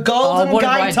 I have a golden what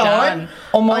have gay I time done?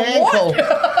 on my ankle.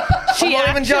 She I'm not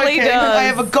even actually joking. does. I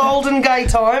have a golden gay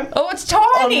time Oh, it's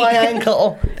tiny. on my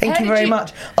ankle. Thank How you did very you-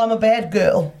 much. I'm a bad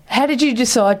girl. How did you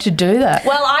decide to do that?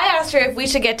 Well, I asked her if we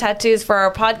should get tattoos for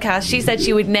our podcast. She said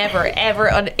she would never, ever,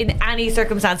 in any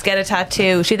circumstance, get a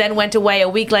tattoo. She then went away a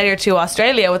week later to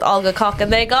Australia with Olga Koch,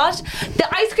 and they got the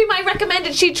ice cream I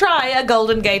recommended she try, a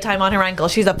golden gay time on her ankle.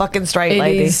 She's a fucking straight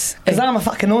lady. Because I'm a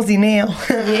fucking Aussie now.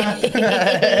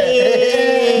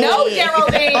 No,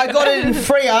 Geraldine. I got it in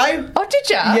Frio. Oh, did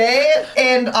you? Yeah,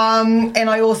 and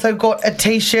I also got a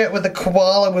T-shirt with a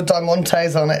koala with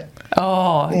diamantes on it.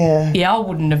 Oh, Yeah. I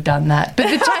wouldn't have done that. But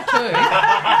the tattoo,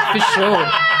 for sure.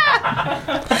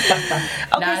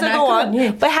 Okay, so go on.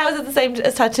 Yeah. But how is it the same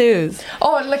as tattoos?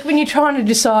 Oh, like when you're trying to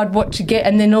decide what to get,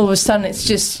 and then all of a sudden it's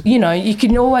just, you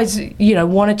can always,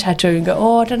 want a tattoo and go,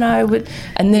 oh, I don't know, but,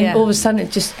 and then all of a sudden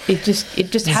it just happens.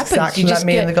 Exactly You like just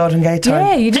me and the golden gay time.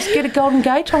 Yeah, you just get a golden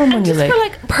gay time when you Just leave. for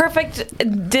like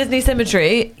perfect Disney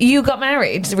symmetry, you got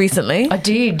married recently. I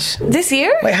did. This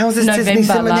year? Wait, how's this November Disney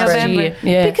symmetry? last year.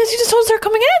 Yeah. Because you just told us her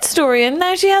coming out story and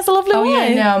now she has a lovely Oh wife.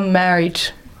 yeah, now I'm married,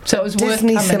 so it was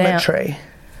Disney worth coming out. symmetry.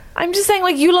 I'm just saying,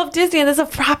 like, you love Disney and there's a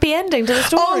happy ending to the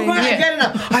story. Oh right, I get it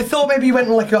now. I thought maybe you went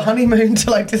on like a honeymoon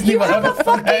to like Disney You World. have a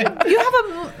fucking, you have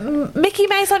a Mickey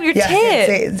Mouse on your Yes,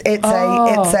 tit. it's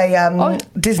a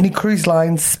Disney Cruise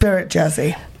Line Spirit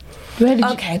Jersey. Where did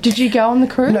Okay. Did you go on the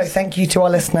cruise? No, thank you to our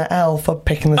listener Elle for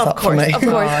picking this up for me. Of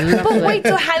course. Oh, lovely. But wait,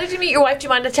 so how did you meet your wife? Do you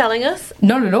mind telling us?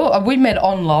 Not at all. We met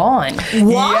online.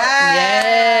 What?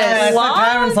 Yes. It's What? my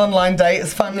parents' online date.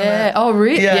 It's fun. isn't Yeah. it? Oh,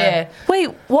 really? Yeah. Yeah. Wait,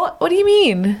 what do you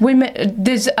mean? We met.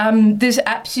 There's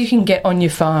apps you can get on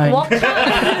your phone. What kind?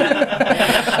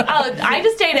 I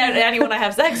just date out anyone I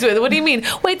have sex with. What do you mean?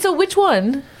 Wait, so which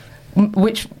one?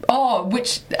 Which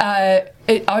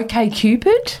OK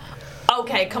Cupid?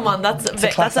 Okay, come on, that's a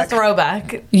classic.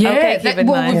 throwback. Yeah. Okay, keep in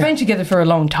mind. We've been together for a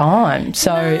long time,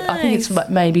 so I think it's like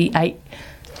maybe eight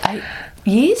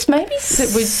years, maybe.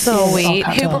 That we're So sweet.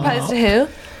 Who proposed to who?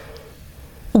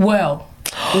 Well,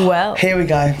 Here we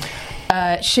go.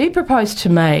 she proposed to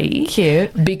me.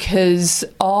 Cute. Because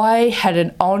I had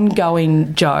an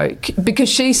ongoing joke. Because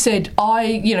she said,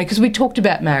 because we talked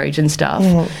about marriage and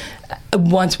stuff.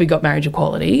 Once we got marriage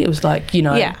equality, it was like,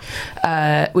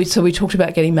 so we talked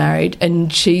about getting married,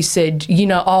 and she said,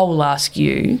 I will ask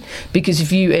you, because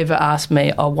if you ever ask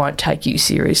me, I won't take you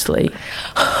seriously.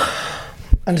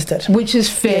 Understood. which is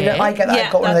fair. Yeah, no, I get that. Yeah,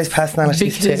 I've got one of those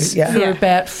personalities Because too. Yeah. for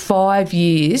about 5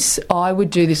 years, I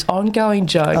would do this ongoing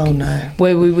joke. Oh, no.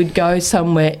 Where we would go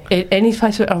somewhere, at any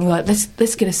place, where I'm like,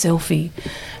 let's get a selfie.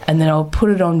 And then I'll put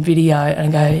it on video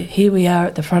and go, here we are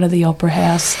at the front of the Opera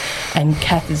House, and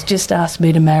Kath has just asked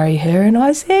me to marry her, and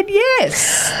I said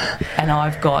yes. And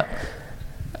I've got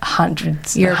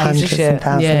hundreds. You're a piece of Hundreds shit. and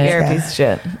thousands, Yeah. You're a piece of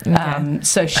shit. Okay.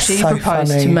 So she so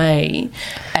proposed funny. to me,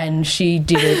 and she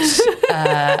did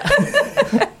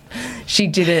it. She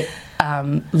did it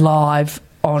live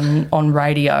on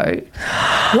radio.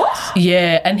 What?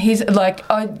 Yeah, and he's like,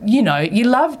 you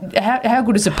love how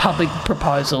good is a public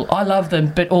proposal? I love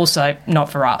them, but also not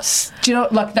for us. Do you know?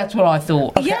 Like that's what I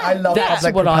thought. Okay, I love That's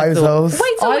public what proposals.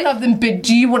 I thought. I love them, but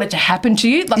do you want it to happen to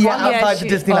you? Like, Yeah, I love outside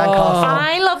the Disneyland castle.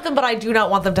 I love them, but I do not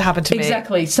want them to happen to me.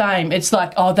 exactly same. It's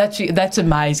like, that's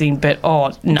amazing, but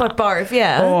no. But barf,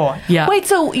 yeah. Oh, yeah. Wait,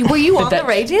 so were you on the that-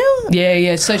 radio?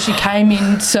 Yeah. So she came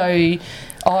in. So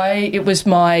it was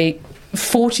my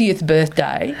 40th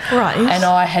birthday, Right. And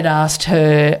I had asked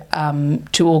her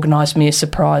to organise me a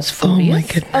surprise 40th. Oh my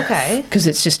goodness. Okay. Because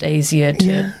it's just easier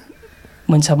to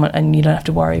when someone, and you don't have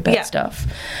to worry about Yeah. stuff.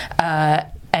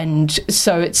 And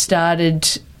so it started.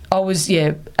 I was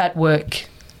at work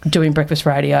doing breakfast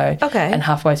radio. Okay. And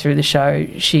halfway through the show,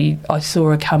 I saw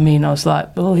her come in. I was like,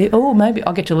 oh, maybe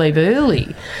I'll get to leave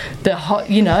early.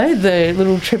 The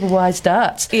little triple Y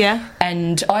starts. Yeah.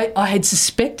 And I had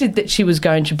suspected that she was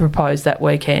going to propose that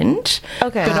weekend.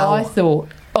 Okay. But I thought,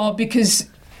 because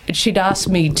she'd asked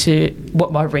me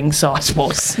what my ring size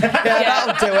was. Yeah,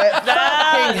 that'll do it.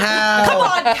 Fucking hell. Come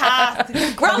on,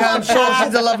 Kath. Grow Okay, I'm up, sure Kath.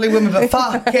 she's a lovely woman, but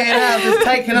fucking hell, just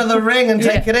take another ring and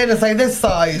take it in and say this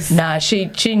size. Nah, she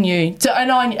knew, so,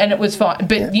 and it was fine.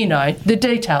 But the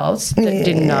details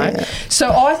didn't know.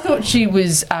 So I thought she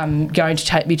was going to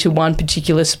take me to one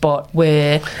particular spot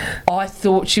where I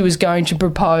thought she was going to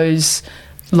propose.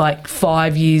 Like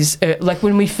 5 years, like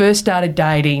when we first started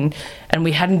dating and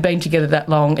we hadn't been together that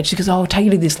long, and she goes, I'll take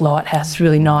you to this lighthouse, it's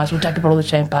really nice, we'll take a bottle of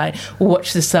champagne, we'll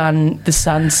watch the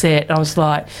sunset. And I was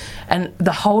like, and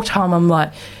the whole time I'm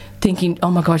like thinking, oh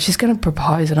my God, she's going to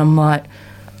propose, and I'm like,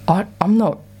 I'm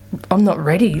not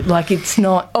ready. Like it's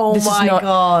not. Oh this my is not,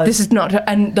 God. This is not.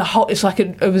 And the whole. It was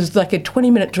like a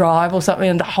 20-minute drive or something.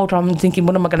 And the whole time I'm thinking,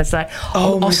 what am I going to say?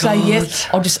 I'll say yes.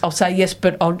 I'll say yes,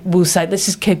 but we'll say let's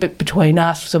just keep it between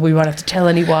us, so we won't have to tell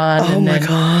anyone. Oh my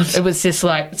God. It was just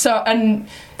like so. And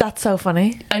That's so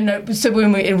funny. and so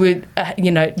when we were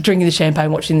drinking the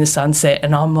champagne, watching the sunset,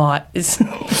 and I'm like, it's.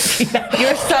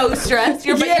 You're so stressed.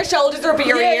 Your shoulders are up at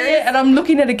your ears. Yeah, and I'm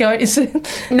looking at her going, is it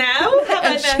Now? How about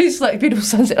and now? she's like, beautiful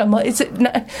sunset. I'm like, is it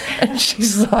no? And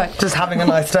she's like, Just having a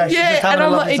nice day. She's just having and a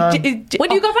I'm lovely like, time.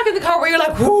 When you got back in the car, where you're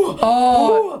like, whoo,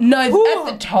 oh no!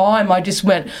 At the time, I just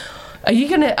went, are you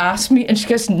going to ask me? And she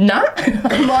goes, no.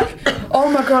 I'm like,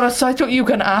 oh my God, I so thought you were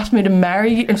going to ask me to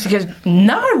marry you. And she goes,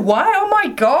 no way, oh my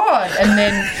God. And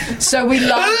then, so we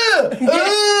laughed.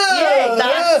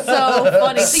 that's so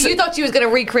funny. So you thought she was going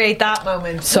to recreate that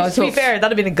moment. So I to be thought- fair,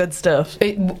 that'd have been good stuff.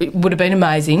 It would have been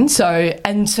amazing. So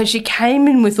she came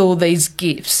in with all these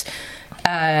gifts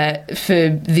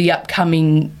for the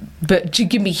upcoming, but to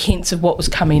give me hints of what was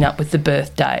coming up with the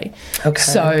birthday. Okay.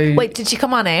 So Wait, did she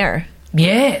come on air?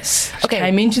 yes, she Okay.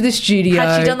 came into the studio.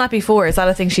 Had she done that before? Is that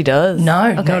a thing she does?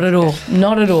 No, Okay. not at all.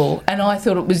 Not at all. And I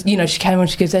thought it was, she came on,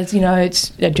 she goes, it's,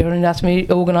 Jordan asked me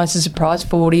to organise a surprise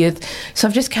 40th. So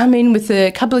I've just come in with a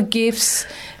couple of gifts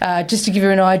just to give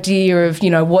her an idea of,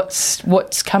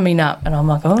 what's coming up. And I'm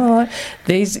like, all right,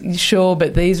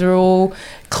 but these are all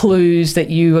clues that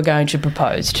you are going to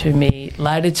propose to me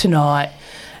later tonight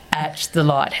at the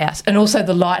lighthouse. And also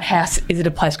the lighthouse is at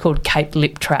a place called Cape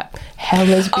Lip Trap. How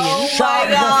lesbian. Oh my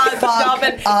God, stop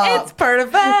it. It's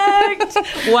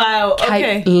perfect. Wow.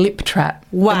 Okay. Cape Lip Trap.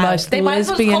 Wow. The most They might as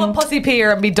well just call it Pussy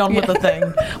Pier and be done with the thing.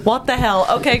 What the hell?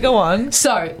 Okay, go on.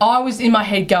 So I was in my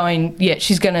head going,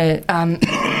 she's going to...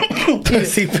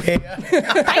 Pussy Pier.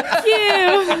 Thank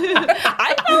you.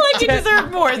 I feel like you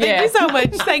deserve more. Thank you so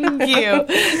much. Thank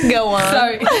you. Go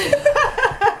on.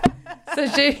 So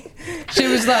she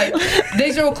was like,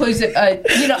 these are all clues that,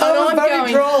 and I'm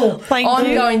very droll. Thank I'm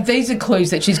you. going, these are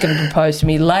clues that she's going to propose to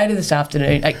me later this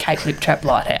afternoon at Cape Lip Trap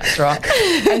Lighthouse, right?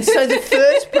 And so the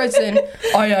first present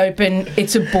I open,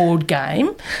 it's a board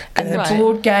game. And the Right.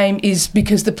 board game is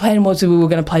because the plan was that we were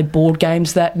going to play board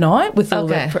games that night with all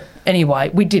Okay. anyway,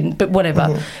 we didn't, but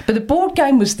whatever. But the board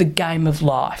game was the game of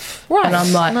life. Right. And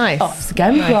I'm like, Nice. it's the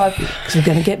game of life because we're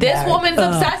going to get This married. woman's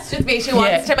obsessed with me. She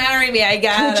wants to marry me. I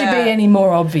get Could you it. be any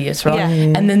more obvious, right? Yeah.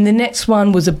 And then the next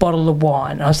one was a bottle of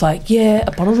wine. I was like, a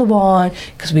bottle of wine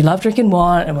because we love drinking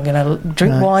wine and we're going to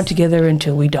drink wine together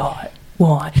until we die.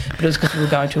 why? But it was because we were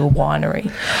going to a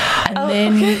winery.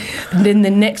 And then the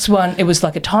next one, it was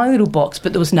like a tiny little box,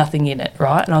 but there was nothing in it,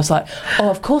 right? And I was like, oh,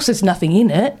 of course there's nothing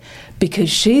in it, because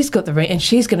she's got the ring and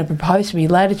she's going to propose to me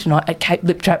later tonight at Cape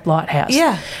Lip Trap Lighthouse.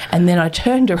 Yeah. And then I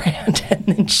turned around and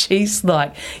then she's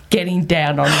like getting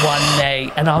down on one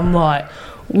knee, and I'm like,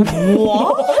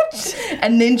 what?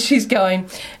 And then she's going,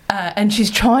 and she's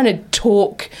trying to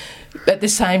talk at the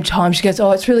same time. She goes,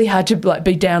 oh, it's really hard to like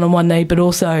be down on one knee but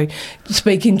also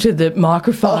speak into the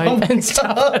microphone and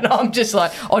stuff. And I'm just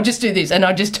like, I'll just do this. And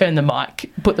I just put the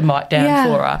mic down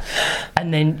for her.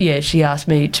 And then, she asked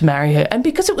me to marry her. And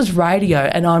because it was radio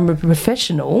and I'm a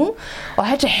professional, I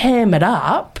had to ham it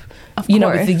up.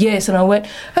 With the yes, and I went,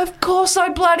 of course I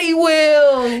bloody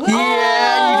will.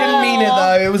 Yeah, you didn't mean it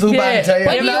though. It was all banter.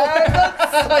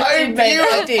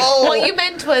 What you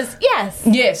meant was yes.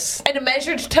 Yes. In a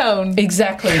measured tone.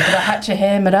 Exactly, but I had to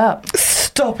ham it up.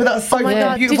 Stop it, that's so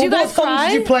God. beautiful. Did you guys what song cry?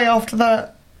 did you play after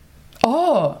that?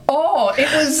 Oh, it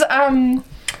was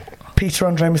Peter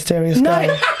Andre Mysterious Guy.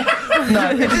 No,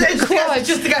 it's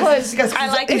just the guys. I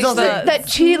like that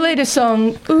cheerleader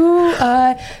song. Ooh,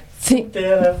 I think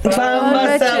found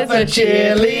myself a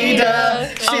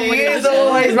cheerleader. She is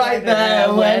always right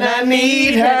there when I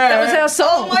need her. That was our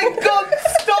song. Oh my God,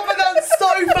 stop it, that's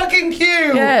so fucking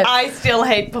cute. Yeah. I still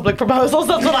hate public proposals.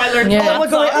 That's what I learned. Oh my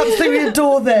God, I absolutely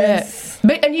adore this.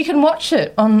 And you can watch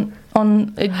it on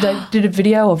they did a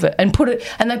video of it and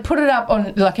they put it up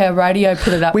on, like, our radio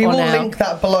put it up. We on will link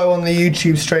that below on the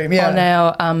YouTube stream. On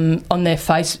our on their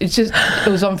face. It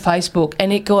was on Facebook,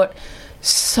 and it got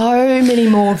so many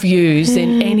more views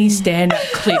than any stand-up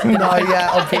clip.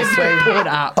 Obviously. Put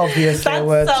up. Obviously,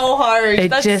 That's so harsh.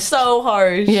 That's so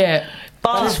harsh. Yeah.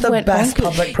 That's the best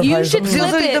public proposal. You should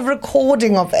flip it. The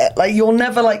recording of it, like, you're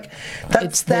never like,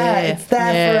 that's there. It's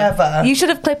there forever. You should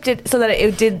have clipped it so that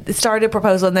it started a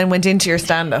proposal and then went into your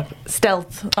stand-up.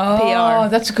 Stealth. Oh, PR.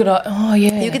 that's a good idea. Oh,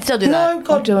 yeah. You could still do that. No,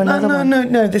 God, I'll do another one.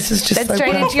 No, this is just Then so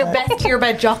straight into your perfect. best to your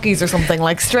bed jockeys or something,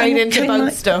 like straight into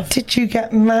both stuff. Did you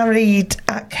get married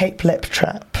at Cape Lip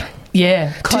Trap?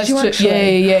 Yeah, close you to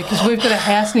actually? yeah, because we've got a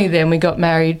house near there, and we got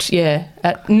married. Yeah,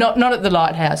 not at the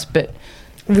lighthouse, but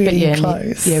Really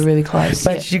close. Yeah, really close.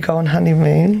 Where did you go on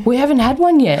honeymoon? We haven't had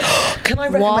one yet. Can I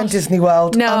recommend Disney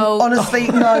World? No. Honestly,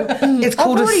 no. It's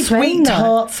called a already been,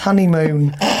 sweetheart's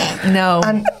honeymoon. No.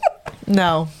 And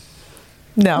No.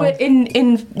 We're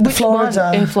in which Florida.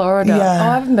 one? In Florida. Yeah.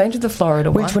 I haven't been to the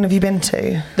Florida one. which one have you been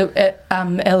to? The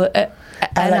LA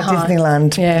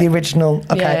Disneyland, the original.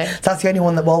 Okay, Yeah. so that's the only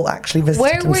one that Walt actually visited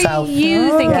Where himself. were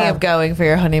you thinking of going for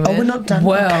your honeymoon? Oh, we're not done.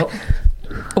 Well,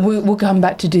 we'll come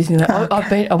back to Disneyland.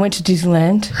 Okay. I went to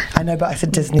Disneyland. I know, but I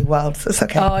said Disney World, so it's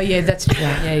okay. Oh, yeah, that's true.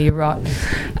 Yeah, you're right.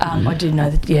 I did know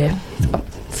that. Yeah,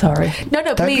 sorry. No,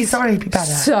 Don't please. be sorry, be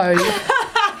better.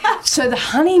 So the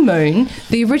honeymoon,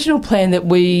 the original plan that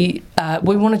we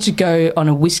wanted to go on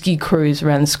a whiskey cruise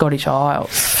around the Scottish Isles.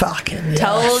 Fucking yes.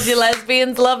 Told you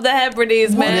lesbians love the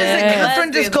Hebrides, man. What is it?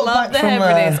 Catherine just got love back the from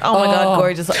Hebrides. Oh my God,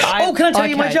 gorgeous. can I tell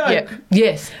you my joke? Yeah.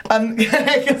 Yes.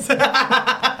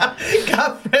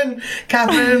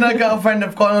 Catherine and her girlfriend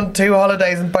have gone on 2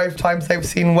 holidays, and both times they've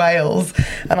seen whales.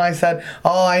 And I said,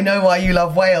 "Oh, I know why you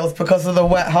love Wales, because of the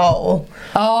wet hole."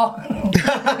 Oh.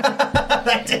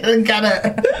 They didn't get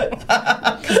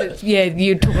it. Yeah,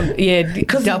 you're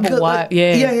talking, double white,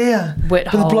 yeah. Yeah. Wet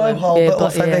With hole. a blowhole, but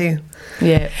also the...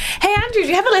 Yeah. Hey, Andrew, do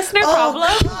you have a listener problem?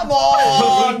 Come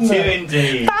on! We do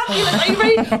indeed. Fabulous. Are you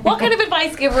ready? What kind of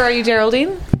advice giver are you,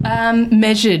 Geraldine?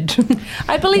 Measured.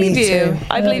 I believe Me you. too.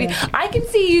 I believe you. I can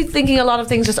see you thinking a lot of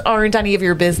things just aren't any of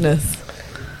your business.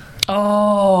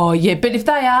 Oh, yeah, but if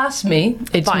they ask me,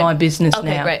 it's Fine. my business Okay,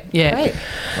 now. great. Yeah. Great.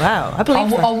 Wow, I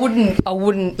believe that. I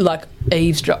wouldn't like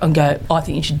eavesdrop and go, I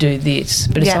think you should do this.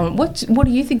 But if someone, what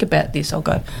do you think about this? I'll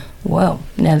go, well,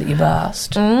 now that you've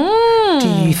asked. Do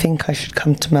you think I should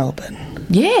come to Melbourne?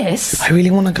 Yes. I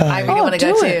really want to go. I really want to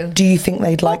go do it. too. Do you think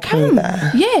they'd like me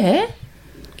there? Yeah.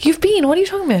 You've been. What are you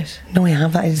talking about? No, I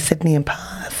have. I did Sydney and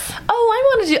Perth. Oh,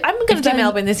 I'm going to do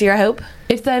Melbourne this year, I hope.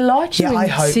 If they like you Yeah, I in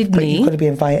hope, but Sydney, you've got to be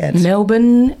invited.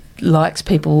 Melbourne likes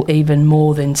people even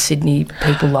more than Sydney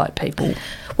people like people.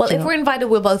 Well, if we're invited,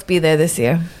 we'll both be there this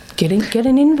year. Get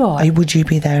an invite. Would you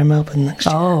be there in Melbourne next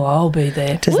year? Oh, I'll be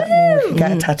there. Does that mean we can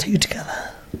get a tattoo together?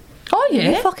 Oh, yeah.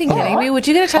 Are you fucking kidding me? Would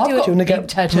you get a tattoo? Do you want to get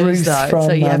tattoos, Bruce though, from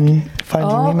so you have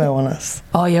Finding Nemo on us?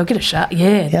 Oh, yeah, I'll get a shot.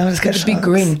 Yeah. Yeah, I'll just get a big shots.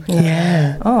 grin.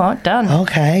 Yeah. All right, done.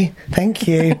 Okay, thank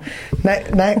you.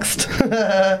 Next.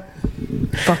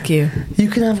 Fuck you. You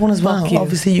can have one as well. Fuck you.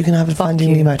 Obviously, you can have a Finding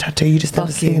you. Nemo tattoo. You just never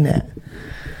Fuck you. seen it.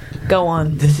 Go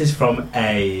on. This is from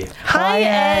A. Hi,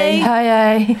 A. Hi,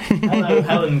 A. Hello,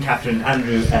 Helen, Catherine,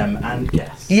 Andrew, and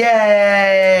guests.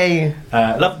 Yay!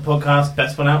 Love the podcast,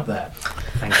 best one out there.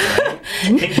 Thank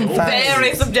you. Think you all-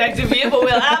 Very subjective view, but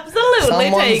we'll absolutely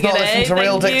Someone's take not it. listened to Thank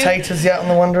Real you. Dictators yet on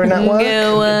the Wandering Network.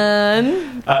 Go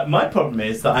on. My problem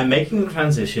is that I'm making the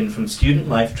transition from student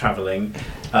life travelling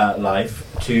life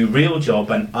to real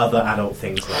job and other adult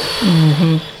things life.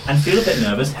 And feel a bit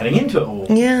nervous heading into it all.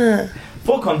 Yeah.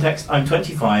 For context, I'm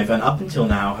 25 and up until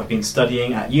now have been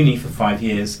studying at uni for 5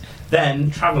 years,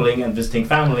 then travelling and visiting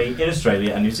family in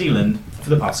Australia and New Zealand for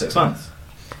the past 6 months.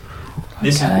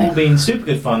 This has all been super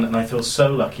good fun and I feel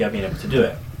so lucky I've been able to do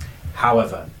it.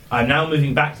 However, I'm now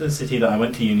moving back to the city that I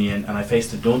went to uni in and I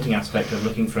faced the daunting aspect of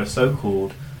looking for a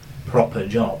so-called proper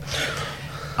job.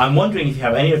 I'm wondering if you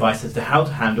have any advice as to how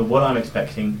to handle what I'm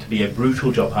expecting to be a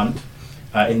brutal job hunt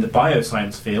in the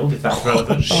bioscience field, if that's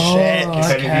relevant. Shit. If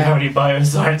any of you have any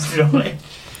bioscience knowledge.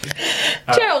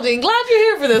 Geraldine, glad you're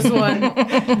here for this one.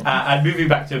 And moving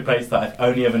back to a place that I've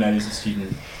only ever known as a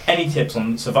student. Any tips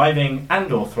on surviving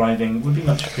and or thriving would be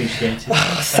much appreciated.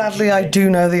 Sadly, I do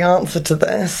know the answer to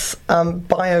this.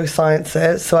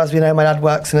 Biosciences. So as we know, my dad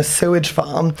works in a sewage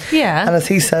farm. Yeah. And as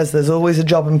he says, there's always a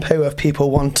job in poo if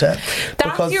people want it.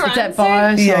 That's your Is that answer?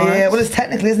 bioscience? Yeah. Well, it's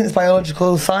technically, isn't it? It's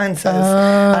biological sciences.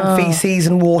 And feces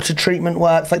and water treatment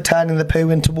works, like turning the poo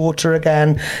into water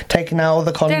again, taking out all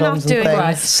the condoms They're not and doing things.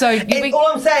 Right, so All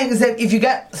I'm saying is that if you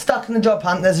get stuck in the job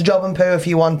hunt, there's a job in poo if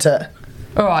you want it.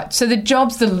 all right, so the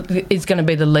job's is going to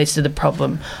be the least of the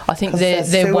problem. I think 'Cause they're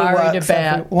sewer worried works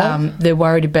about they're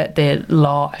worried about their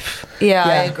life. Yeah,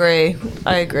 I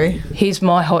Yeah. agree. Here's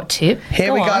my hot tip: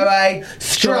 Here we go, eh?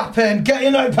 Strap in, get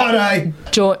your notepad, eh?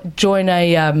 join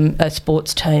a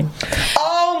sports team.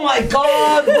 Oh my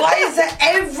God! Why is it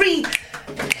every?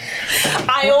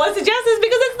 I always suggest this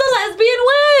because it's the lesbian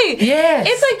way. Yes.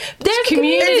 It's like there's It's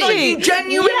community. It's like you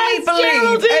genuinely Yes, believe.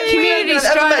 Geraldine. Community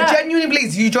straight up. Genuinely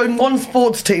believes if you join one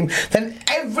sports team, then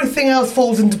everything else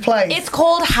falls into place. It's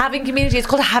called having community. It's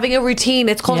called having a routine.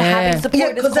 It's called Yeah. having support. Yeah,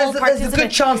 It's because called there's a good participation.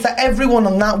 chance that everyone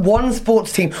on that one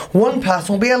sports team, one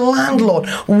person will be a landlord,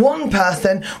 one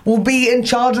person will be in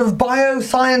charge of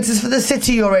biosciences for the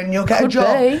city you're in. You'll get Could a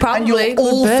job, be. and Probably. you'll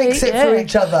all Could be, fix it for yeah.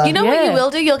 each other. You know what you Yeah. will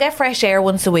do? You'll get fresh air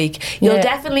once a week. You'll Yeah.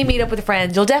 definitely meet up with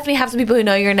friends. You'll definitely have some people who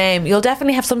know your name. You'll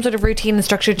definitely have some sort of routine and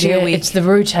structure to your week. It's the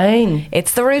routine.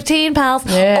 It's the routine, pals.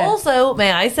 Yeah. Also,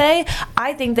 may I say,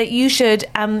 I think that you should.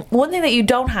 One thing that you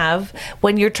don't have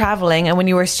when you're traveling and when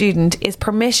you are a student is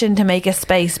permission to make a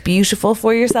space beautiful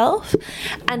for yourself.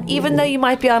 And even though you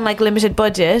might be on like limited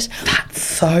budget,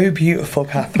 So beautiful,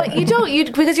 Catherine. but you don't,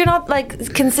 because you're not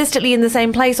like consistently in the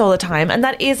same place all the time, and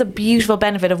that is a beautiful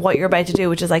benefit of what you're about to do,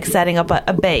 which is like setting up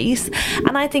a base.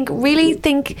 And I think really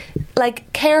think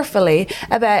like carefully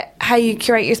about how you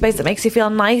curate your space that makes you feel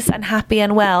nice and happy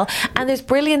and well. And there's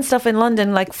brilliant stuff in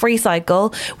London like Free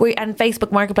Cycle and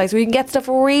Facebook Marketplace where you can get stuff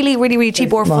really, really, really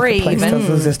cheap or free. Marketplace Even. does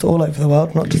exist all over the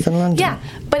world, not just in London. Yeah,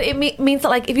 but it means that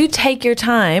like if you take your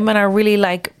time and are really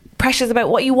like precious about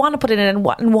what you want to put in it and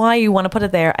what and why you want to put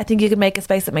it there, I think you can make a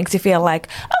space that makes you feel like,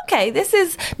 okay, this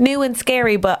is new and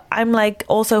scary, but I'm like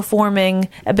also forming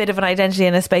a bit of an identity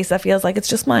in a space that feels like it's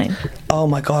just mine. Oh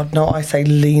my God, no, I say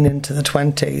lean into the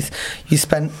 20s. You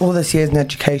spent all this years in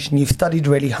education, you've studied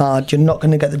really hard, you're not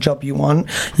going to get the job you want,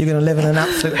 you're going to live in an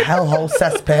absolute hellhole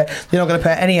cesspit you're not going to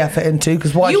put any effort into,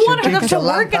 because why You should want to you? have 'Cause to your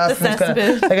land work at the person's gonna-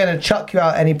 cesspit. They're going to chuck you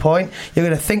out at any point, you're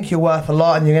going to think you're worth a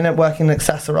lot, and you're going to end up working in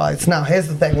Accessorize. Now, here's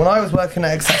the thing, when I was working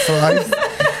at Accessorize,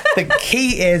 the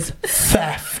key is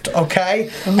theft, okay?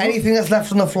 Anything that's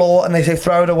left on the floor and they say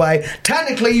throw it away,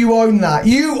 technically you own that.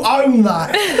 You own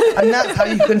that. And that's how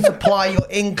you can supply your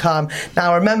income.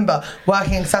 Now remember,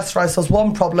 working in Accessorize has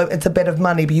one problem, it's a bit of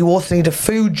money, but you also need a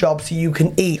food job so you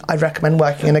can eat. I'd recommend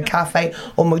working in a cafe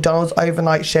or McDonald's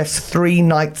overnight shifts 3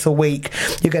 nights a week.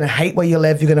 You're going to hate where you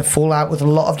live, you're going to fall out with a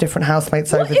lot of different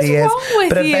housemates over is the years. wrong with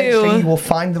but eventually you? you will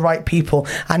find the right people.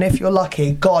 And if you're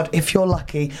lucky, God, if you're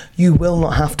lucky, you will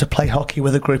not have to play hockey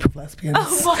with a group of lesbians.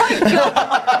 Oh my God.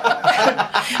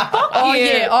 Fuck Oh you.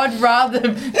 yeah, I'd rather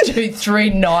do 3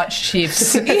 night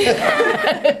shifts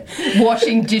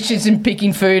washing dishes and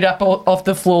picking food up off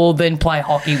the floor than play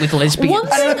hockey with lesbians.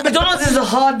 And McDonald's is a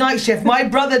hard night shift. My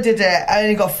brother did it and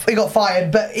he got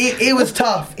fired, but it was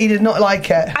tough. He did not like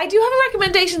it. I do have a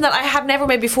recommendation that I have never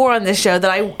made before on this show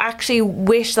that I actually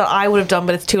wish that I would have done,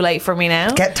 but it's too late for me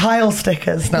now. Get tile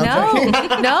stickers. No, I'm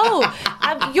joking. No.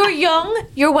 You're young,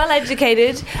 you're well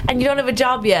educated, and you don't have a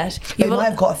job yet. They might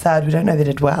have got a third. We don't know they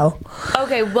did well.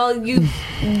 Okay, well,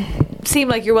 seem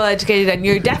like you're well educated and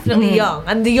you're definitely young.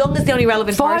 And the young is the only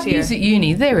relevant part 5 here. years at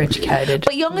uni, they're educated.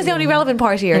 But young is the only relevant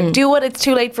part here. Do what it's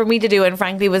too late for me to do, and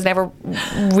frankly was never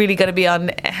really going to be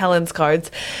on Helen's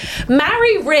cards.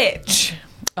 Marry rich.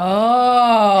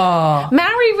 Oh.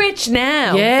 Marry rich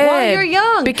now. Yeah. While you're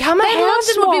young. Become a Then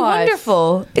London would be housewife.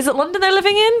 wonderful. Is it London they're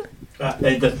living in?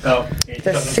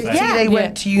 The city they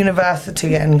went to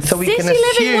university in, so we City can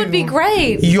assume living would be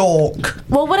great. York.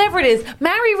 Well, whatever it is,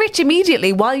 marry rich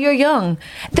immediately while you're young.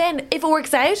 Then, if it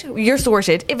works out, you're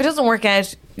sorted. If it doesn't work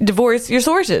out, divorce, you're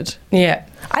sorted. Yeah.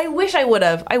 I wish I would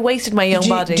have. I wasted my young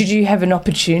body. Did you have an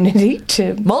opportunity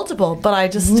to? Multiple, but I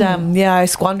just, I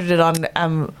squandered it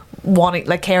on wanting,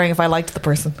 like, caring if I liked the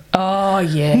person. Oh,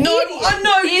 yeah. No,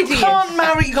 you can't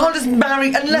marry. You can't just marry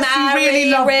unless you really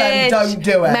love them. Don't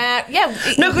do it.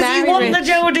 No, because you want the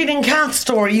Geraldine and Kath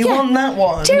story. You want that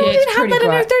one. Geraldine it's had pretty that in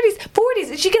her great.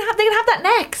 30s, 40s. They can have that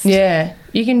next. Yeah,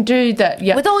 you can do that.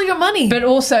 Yeah, With all your money. But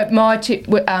also, my tip,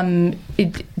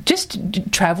 just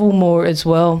travel more as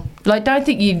well. Like, don't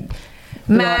think you.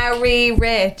 Marry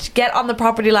rich. Get on the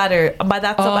property ladder. And by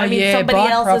that, I mean somebody buy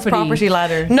else's property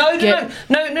ladder. No.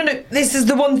 This is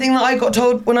the one thing that I got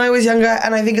told when I was younger,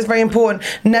 and I think it's very important.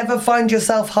 Never find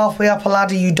yourself halfway up a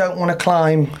ladder you don't want to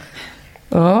climb.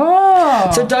 Oh.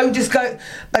 So don't just go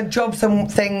a job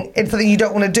something in something you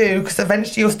don't want to do, because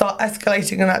eventually you'll start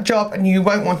escalating in that job and you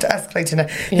won't want to escalate in it.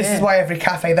 This is why every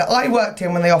cafe that I worked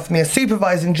in, when they offered me a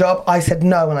supervising job, I said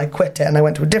no and I quit it and I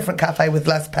went to a different cafe with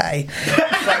less pay.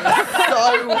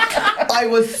 I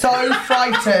was so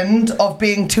frightened of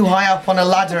being too high up on a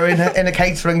ladder in a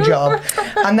catering job,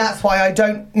 and that's why I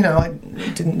don't. I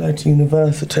didn't go to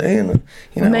university, and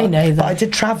Me neither. But I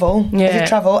did travel. Yeah. I did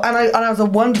travel, and I was a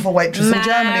wonderful waitress in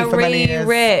Germany for many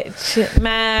years.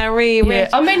 Marry rich.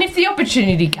 I mean, if the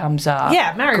opportunity comes up,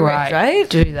 marry great, rich, right?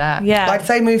 Do that. Yeah. I'd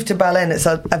say move to Berlin. It's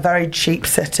a very cheap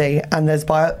city, and there's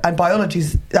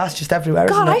biology's that's just everywhere.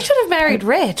 God, isn't it? I should have married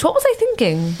rich. What was I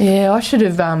thinking? Yeah, I should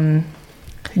have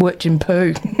worked in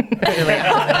poo.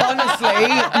 Honestly,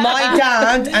 my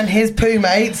dad and his poo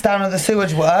mates down at the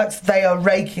sewage works, they are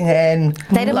raking it in.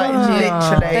 They'd have loved to.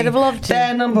 Literally. They'd have loved to.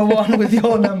 They're number one with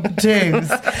your number twos.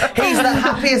 He's the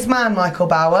happiest man, Michael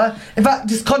Bauer. In fact,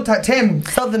 just contact him.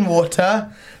 Southern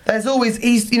Water. There's always,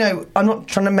 I'm not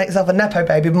trying to make myself a Nepo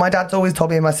baby, but my dad's always told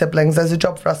me and my siblings, there's a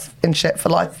job for us in shit for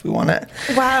life if we want it.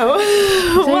 Wow.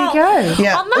 There you go.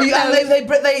 Yeah. On that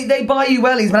And they buy you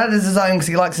wellies. My dad has his own because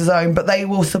he likes his own, but they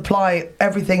will supply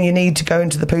everything you need to go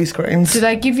into the poo screens. Do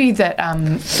they give you that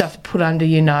stuff to put under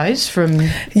your nose from?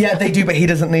 Yeah, they do, but he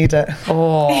doesn't need it.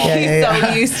 Oh, He's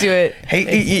so used to it.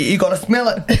 You got to smell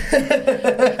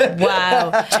it.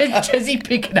 Wow. does he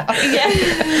pick it up?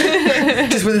 Yeah.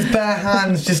 Just with his bare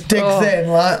hands, just digs in.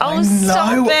 Like, Oh,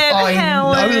 stop it, I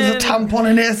know there's a Helen. tampon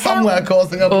in here somewhere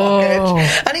causing a blockage.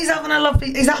 And he's having a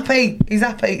lovely. He's happy. He's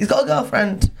got a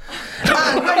girlfriend.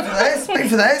 And wait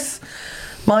for this.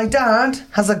 My dad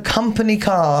has a company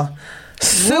car.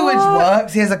 Sewage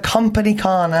works. He has a company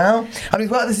car now. I mean,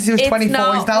 he's worked since he was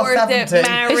 24. He's now 70.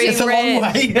 It's a long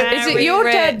way. Is it your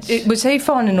dad? Was he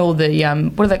finding all the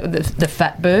what are they? The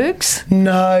fatbergs?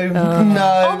 No.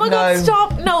 Oh my God!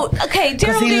 Stop! No. Okay,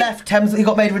 Because he Geraldine. left Thames, he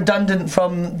got made redundant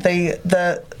from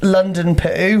the London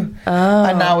poo,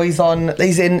 and now he's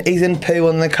in poo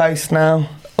on the coast now.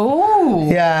 Oh,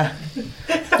 Yeah.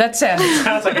 that sounds.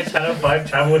 Sounds like a Channel 5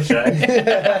 travel show.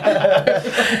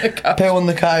 Poo on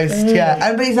the coast,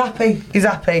 yeah. But he's happy. He's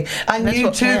happy. And That's you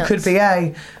what too counts. could be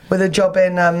with a job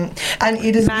in and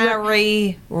he doesn't.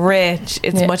 Marry rich.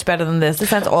 It's much better than this. This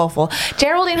sounds awful.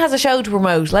 Geraldine has a show to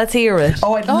promote. Let's hear it.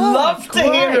 Oh, I'd love to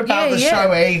hear great. about Yeah, the yeah.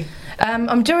 showy.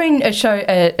 I'm doing a show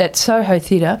at Soho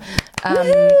Theatre,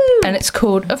 and it's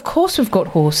called "Of Course We've Got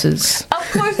Horses."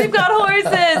 Of course, we've got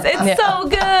horses. It's so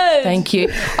good. Thank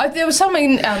you. There was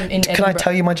something in Can I Edinburgh.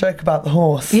 tell you my joke about the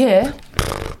horse? Yeah.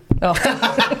 Oh,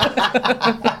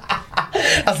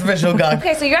 That's the visual guy.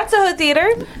 Okay, so you're at Soho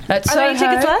Theatre. at Are there any Soho.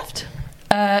 tickets left?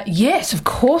 Yes, of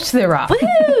course there are.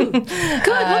 Woo! Good. Look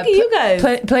at you guys.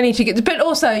 Plenty of tickets, but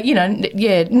also,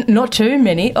 not too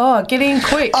many. Oh, get in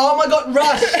quick. Oh my God,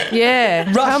 rush! Yeah,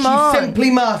 Rush, come you on.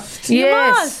 simply must.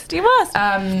 Yes. You must.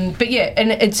 But yeah,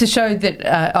 and it's a show that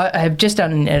I have just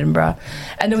done in Edinburgh.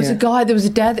 And there was a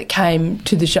dad that came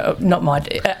to the show, not my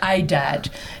dad, a dad.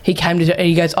 He came to, and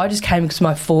he goes, I just came because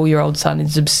my 4-year-old son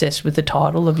is obsessed with the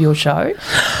title of your show.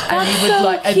 And he would so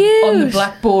and cute. on the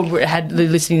blackboard where it had the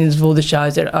listings of all the shows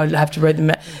that I'd have to read them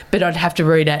out, but I'd have to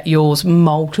read out yours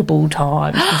multiple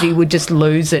times because he would just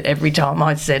lose it every time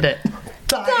I said it.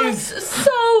 That That's is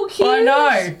so cute. I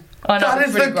know. I know, That it's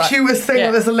is pretty the great. cutest thing.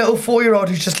 Yeah. There's a little 4-year-old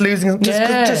who's just losing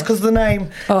just because of the name.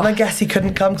 Oh. And I guess he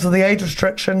couldn't come because of the age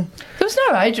restriction. There was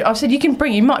no age. I said, you can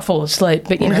bring him. He might fall asleep,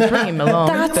 but, bring him along.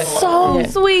 That's But, so yeah.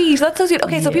 sweet. That's so sweet.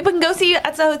 Okay, so people can go see you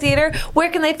at Soho Theatre. Where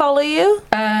can they follow you?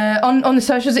 On the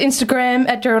socials, Instagram,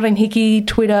 at Geraldine Hickey,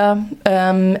 Twitter,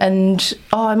 and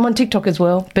I'm on TikTok as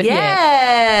well. But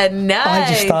Yeah, nice. I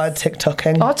just started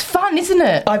TikToking. Oh, it's fun, isn't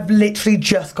it? I've literally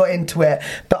just got into it,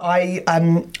 but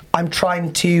I'm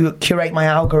trying to curate my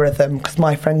algorithm because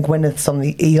my friend Gwyneth's on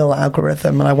the eel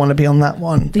algorithm, and I want to be on that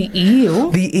one. The eel?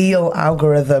 The eel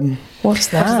algorithm. What's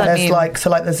that? does that There's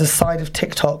mean? there's a side of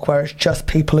TikTok where it's just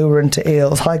people who are into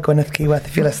eels. Hi Gwyneth Keyworth,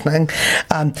 if you're listening,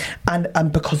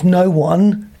 and because no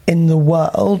one in the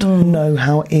world know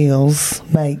how eels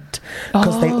mate,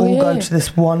 because they all go to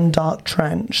this one dark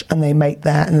trench and they mate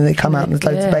there, and then they come out and there's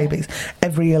loads of babies.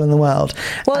 Every eel in the world.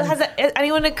 Well, And has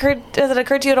it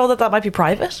occurred to you at all that might be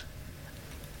private?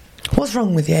 what's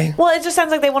wrong with you? Well, it just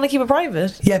sounds like they want to keep it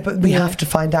private. Yeah, but we have to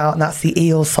find out, and that's the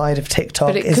eel side of TikTok.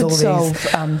 But it is could all solve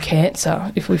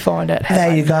cancer if we find out how.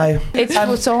 There you go. It's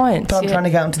for science. But I'm trying to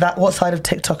get onto that. What side of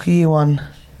TikTok are you on?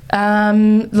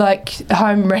 Like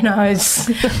home renos.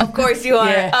 Of course you are.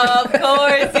 Yeah. Of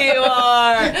course you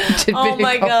are. Oh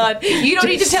my god! You don't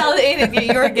need to tell it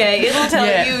you're gay. It'll tell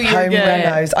you you're Home gay.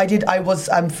 renos. I was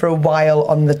for a while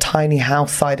on the tiny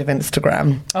house side of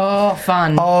Instagram. Oh,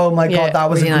 fun. Oh my god, that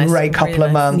was Really a nice. great couple Really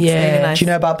of nice. months. Yeah. Really nice. Do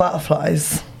you know about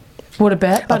butterflies? What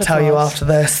about I'll tell you butterflies? after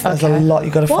this. There's Okay. a lot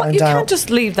you've got to What? find You out. can't just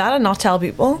leave that and not tell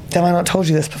people. Have I not told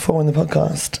you this before in the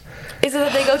podcast? Is it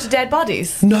that they go to dead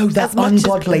bodies? No, that's As much as-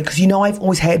 ungodly, because I've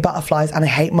always hated butterflies and I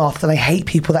hate moths, and I hate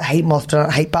people that hate moths and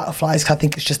don't hate butterflies, because I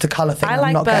think it's just a colour thing. I I'm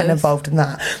like not getting both. involved in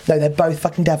that. No, they're both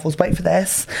fucking devils. Wait for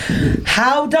this.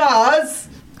 How does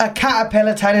a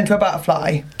caterpillar turn into a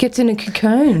butterfly? Gets in a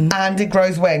cocoon. And it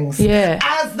grows wings. Yeah.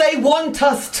 As they want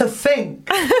us to think.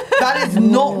 That is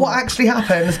not what actually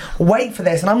happens. Wait for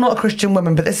this. And I'm not a Christian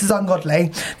woman, but this is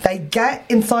ungodly. They get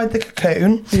inside the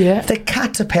cocoon. Yeah. The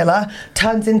caterpillar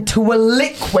turns into a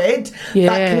liquid Yeah.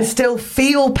 that can still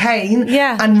feel pain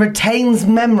Yeah. and retains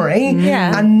memory.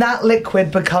 Yeah. And that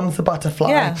liquid becomes the butterfly.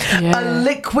 Yeah. Yeah. A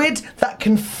liquid that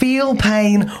can feel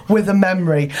pain with a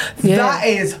memory. Yeah. That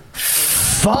is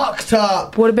fucked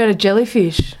up. What about a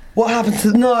jellyfish? What happens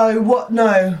to...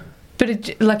 No. But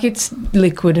it's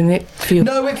liquid and it feels...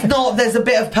 No, it's not. There's a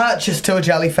bit of purchase to a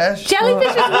jellyfish.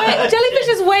 Jellyfish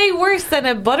is way worse than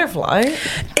a butterfly.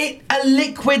 A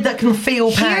liquid that can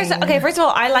feel pain. Okay, first of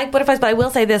all, I like butterflies, but I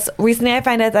will say this. Recently I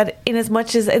found out that in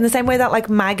the same way that like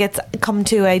maggots come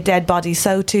to a dead body,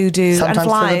 so too do Sometimes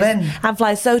to the bin. and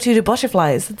flies, so too do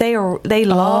butterflies. They love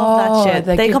Oh, that shit.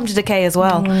 they They could- come to decay as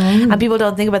well. And people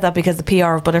don't think about that because the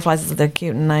PR of butterflies is that they're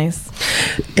cute and nice.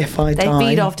 If I They die,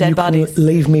 feed off dead you can bodies.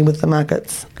 leave me with the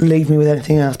maggots. Leave me with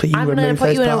anything else, but you I'm gonna remove put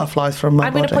those you in butterflies from my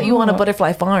I'm going to body. put you on a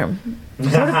butterfly farm.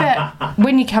 What about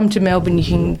when you come to Melbourne,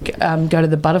 you can go to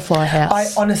the butterfly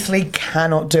house? I honestly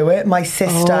cannot do it. My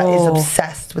sister is Oh.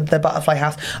 obsessed with the butterfly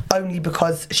house, only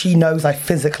because she knows I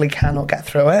physically cannot get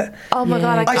through it. Oh my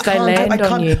god, Yeah. I They can't. land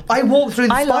on you. I walk through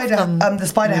I love them. the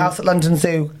spider house at London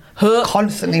Zoo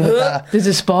constantly with her. There's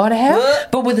a spider house?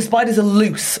 But where the spiders are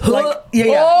loose. Like,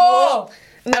 yeah. Oh!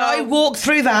 And I walk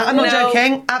through that. I'm not No.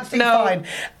 joking. Absolutely No. fine.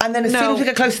 And then as soon No. as we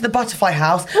get close to the butterfly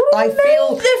house, What I do you feel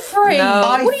mean they're free? No.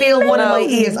 I What do you feel one mean? of my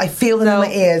ears. I feel them in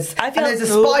my ears. I feel and there's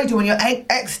a cool. spider when you're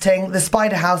exiting the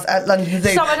spider house at London Zoo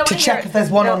Stop, I don't to wanna check hear it. if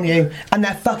there's one No. on you, and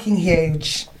they're fucking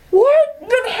huge. What? But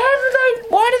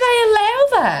why do they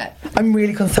allow that? I'm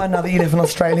really concerned now that you live in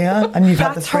Australia and you've had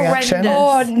That's this reaction.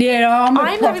 horrendous. Oh, yeah, I'm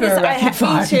I'm having this.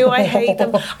 Me too. I hate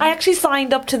them. I actually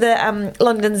signed up to the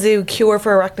London Zoo Cure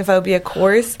for Arachnophobia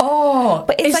course. Oh,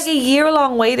 But it's like a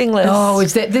year-long waiting list. Oh,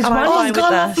 is that- there's And I'm one- Oh, fine it's with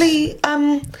got a that. lovely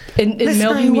in listener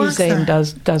Melbourne who works Museum there.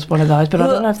 does one of those, but I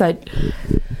don't know if they.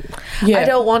 Yeah. I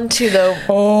don't want to though.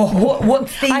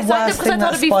 What's the I signed up worst because I thing thought that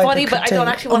it'd be spider funny, could but I don't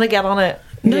do? actually want to get on it.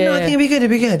 No, I Yeah. think it'd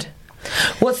be good.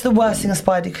 What's the worst thing a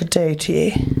spider could do to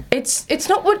you? It's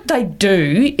not what they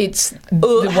do. It's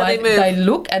the how way they move. they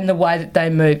look and the way that they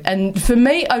move. And for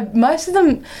me, most of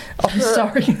them. I'm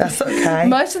sorry. That's okay.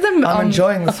 Most of them. I'm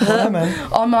enjoying this woman.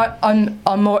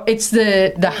 I'm more. It's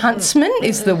the huntsman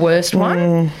is the worst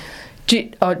one.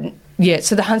 Yeah,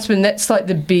 so the huntsman, that's like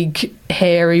the big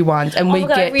hairy ones, and Oh we my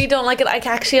god, I get really don't like it.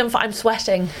 I'm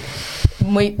sweating.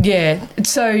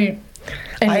 So anyway.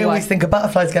 I always think a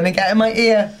butterfly's going to get in my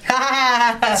ear.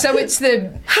 So it's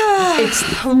the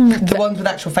ones with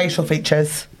actual facial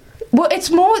features. well,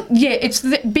 it's more it's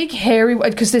the big hairy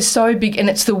because they're so big, and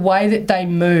it's the way that they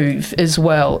move as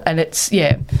well, and it's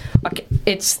and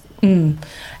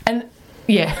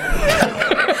yeah.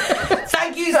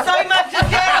 Thank you so much,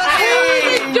 Geraldine.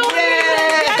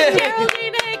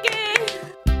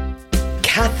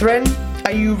 Catherine,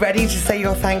 are you ready to say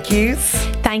your thank yous?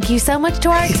 Thank you so much to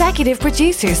our executive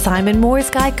producers, Simon Moores,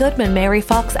 Guy Goodman, Mary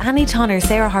Fox, Annie Tonner,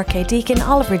 Sarah Harkey Deacon,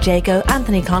 Oliver Jago,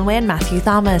 Anthony Conway and Matthew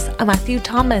Thomas. Matthew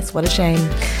Thomas, what a shame.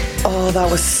 Oh, that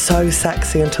was so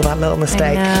sexy until that little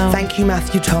mistake. Thank you,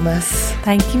 Matthew Thomas.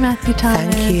 Thank you, Matthew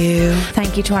Thomas. Thank you.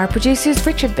 Thank you to our producers,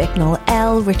 Richard Bicknell,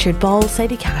 Elle, Richard Ball,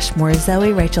 Sadie Cashmore,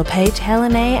 Zoe, Rachel Page,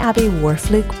 Helen A, Abby Worf,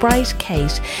 Luke Bright,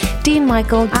 Kate, Dean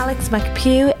Michael, Alex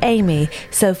McPugh, Amy,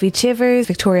 Sophie Chivers,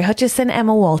 Victoria Hutchison,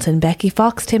 Emma Walton, Becky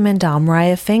Fox, Tim and Dom,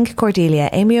 Raya Fink, Cordelia,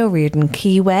 Amy O'Riordan,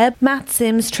 Key Webb, Matt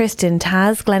Sims, Tristan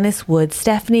Taz, Glennis Wood,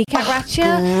 Stephanie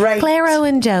Carraccia, Claire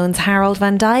Owen Jones, Harold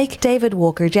Van Dyke, David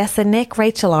Walker, Jessa Nick,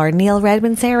 Rachel R, Neil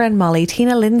Redmond, Sarah and Molly,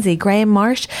 Tina Lindsay, Graham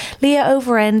Marsh, Leah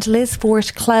Overend, Liz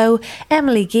Fort, Chloe,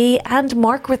 Emily Gee and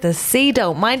Mark with a C.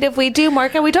 Don't mind if we do,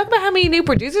 Mark. And we talk about how many new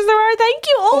producers there are. Thank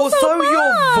you all so Also, much.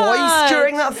 your voice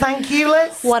during that thank you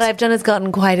list. What I've done is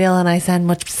gotten quite ill and I sound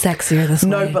much sexier this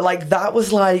No, way. but like that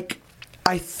was like,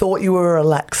 I thought you were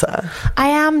Alexa. I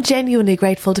am genuinely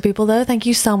grateful to people though. Thank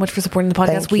you so much for supporting the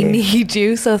podcast. Thank We you. need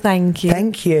you, so thank you.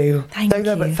 Thank you. Thank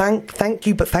No, but you.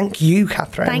 thank you,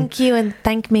 Catherine. Thank you and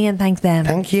thank me and thank them.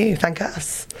 Thank you. Thank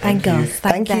us. Thank us.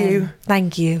 Thank them. you.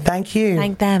 Thank you. Thank you.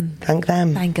 Thank them. Thank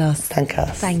them. Thank us. Thank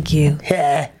us. Thank you.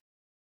 Yeah.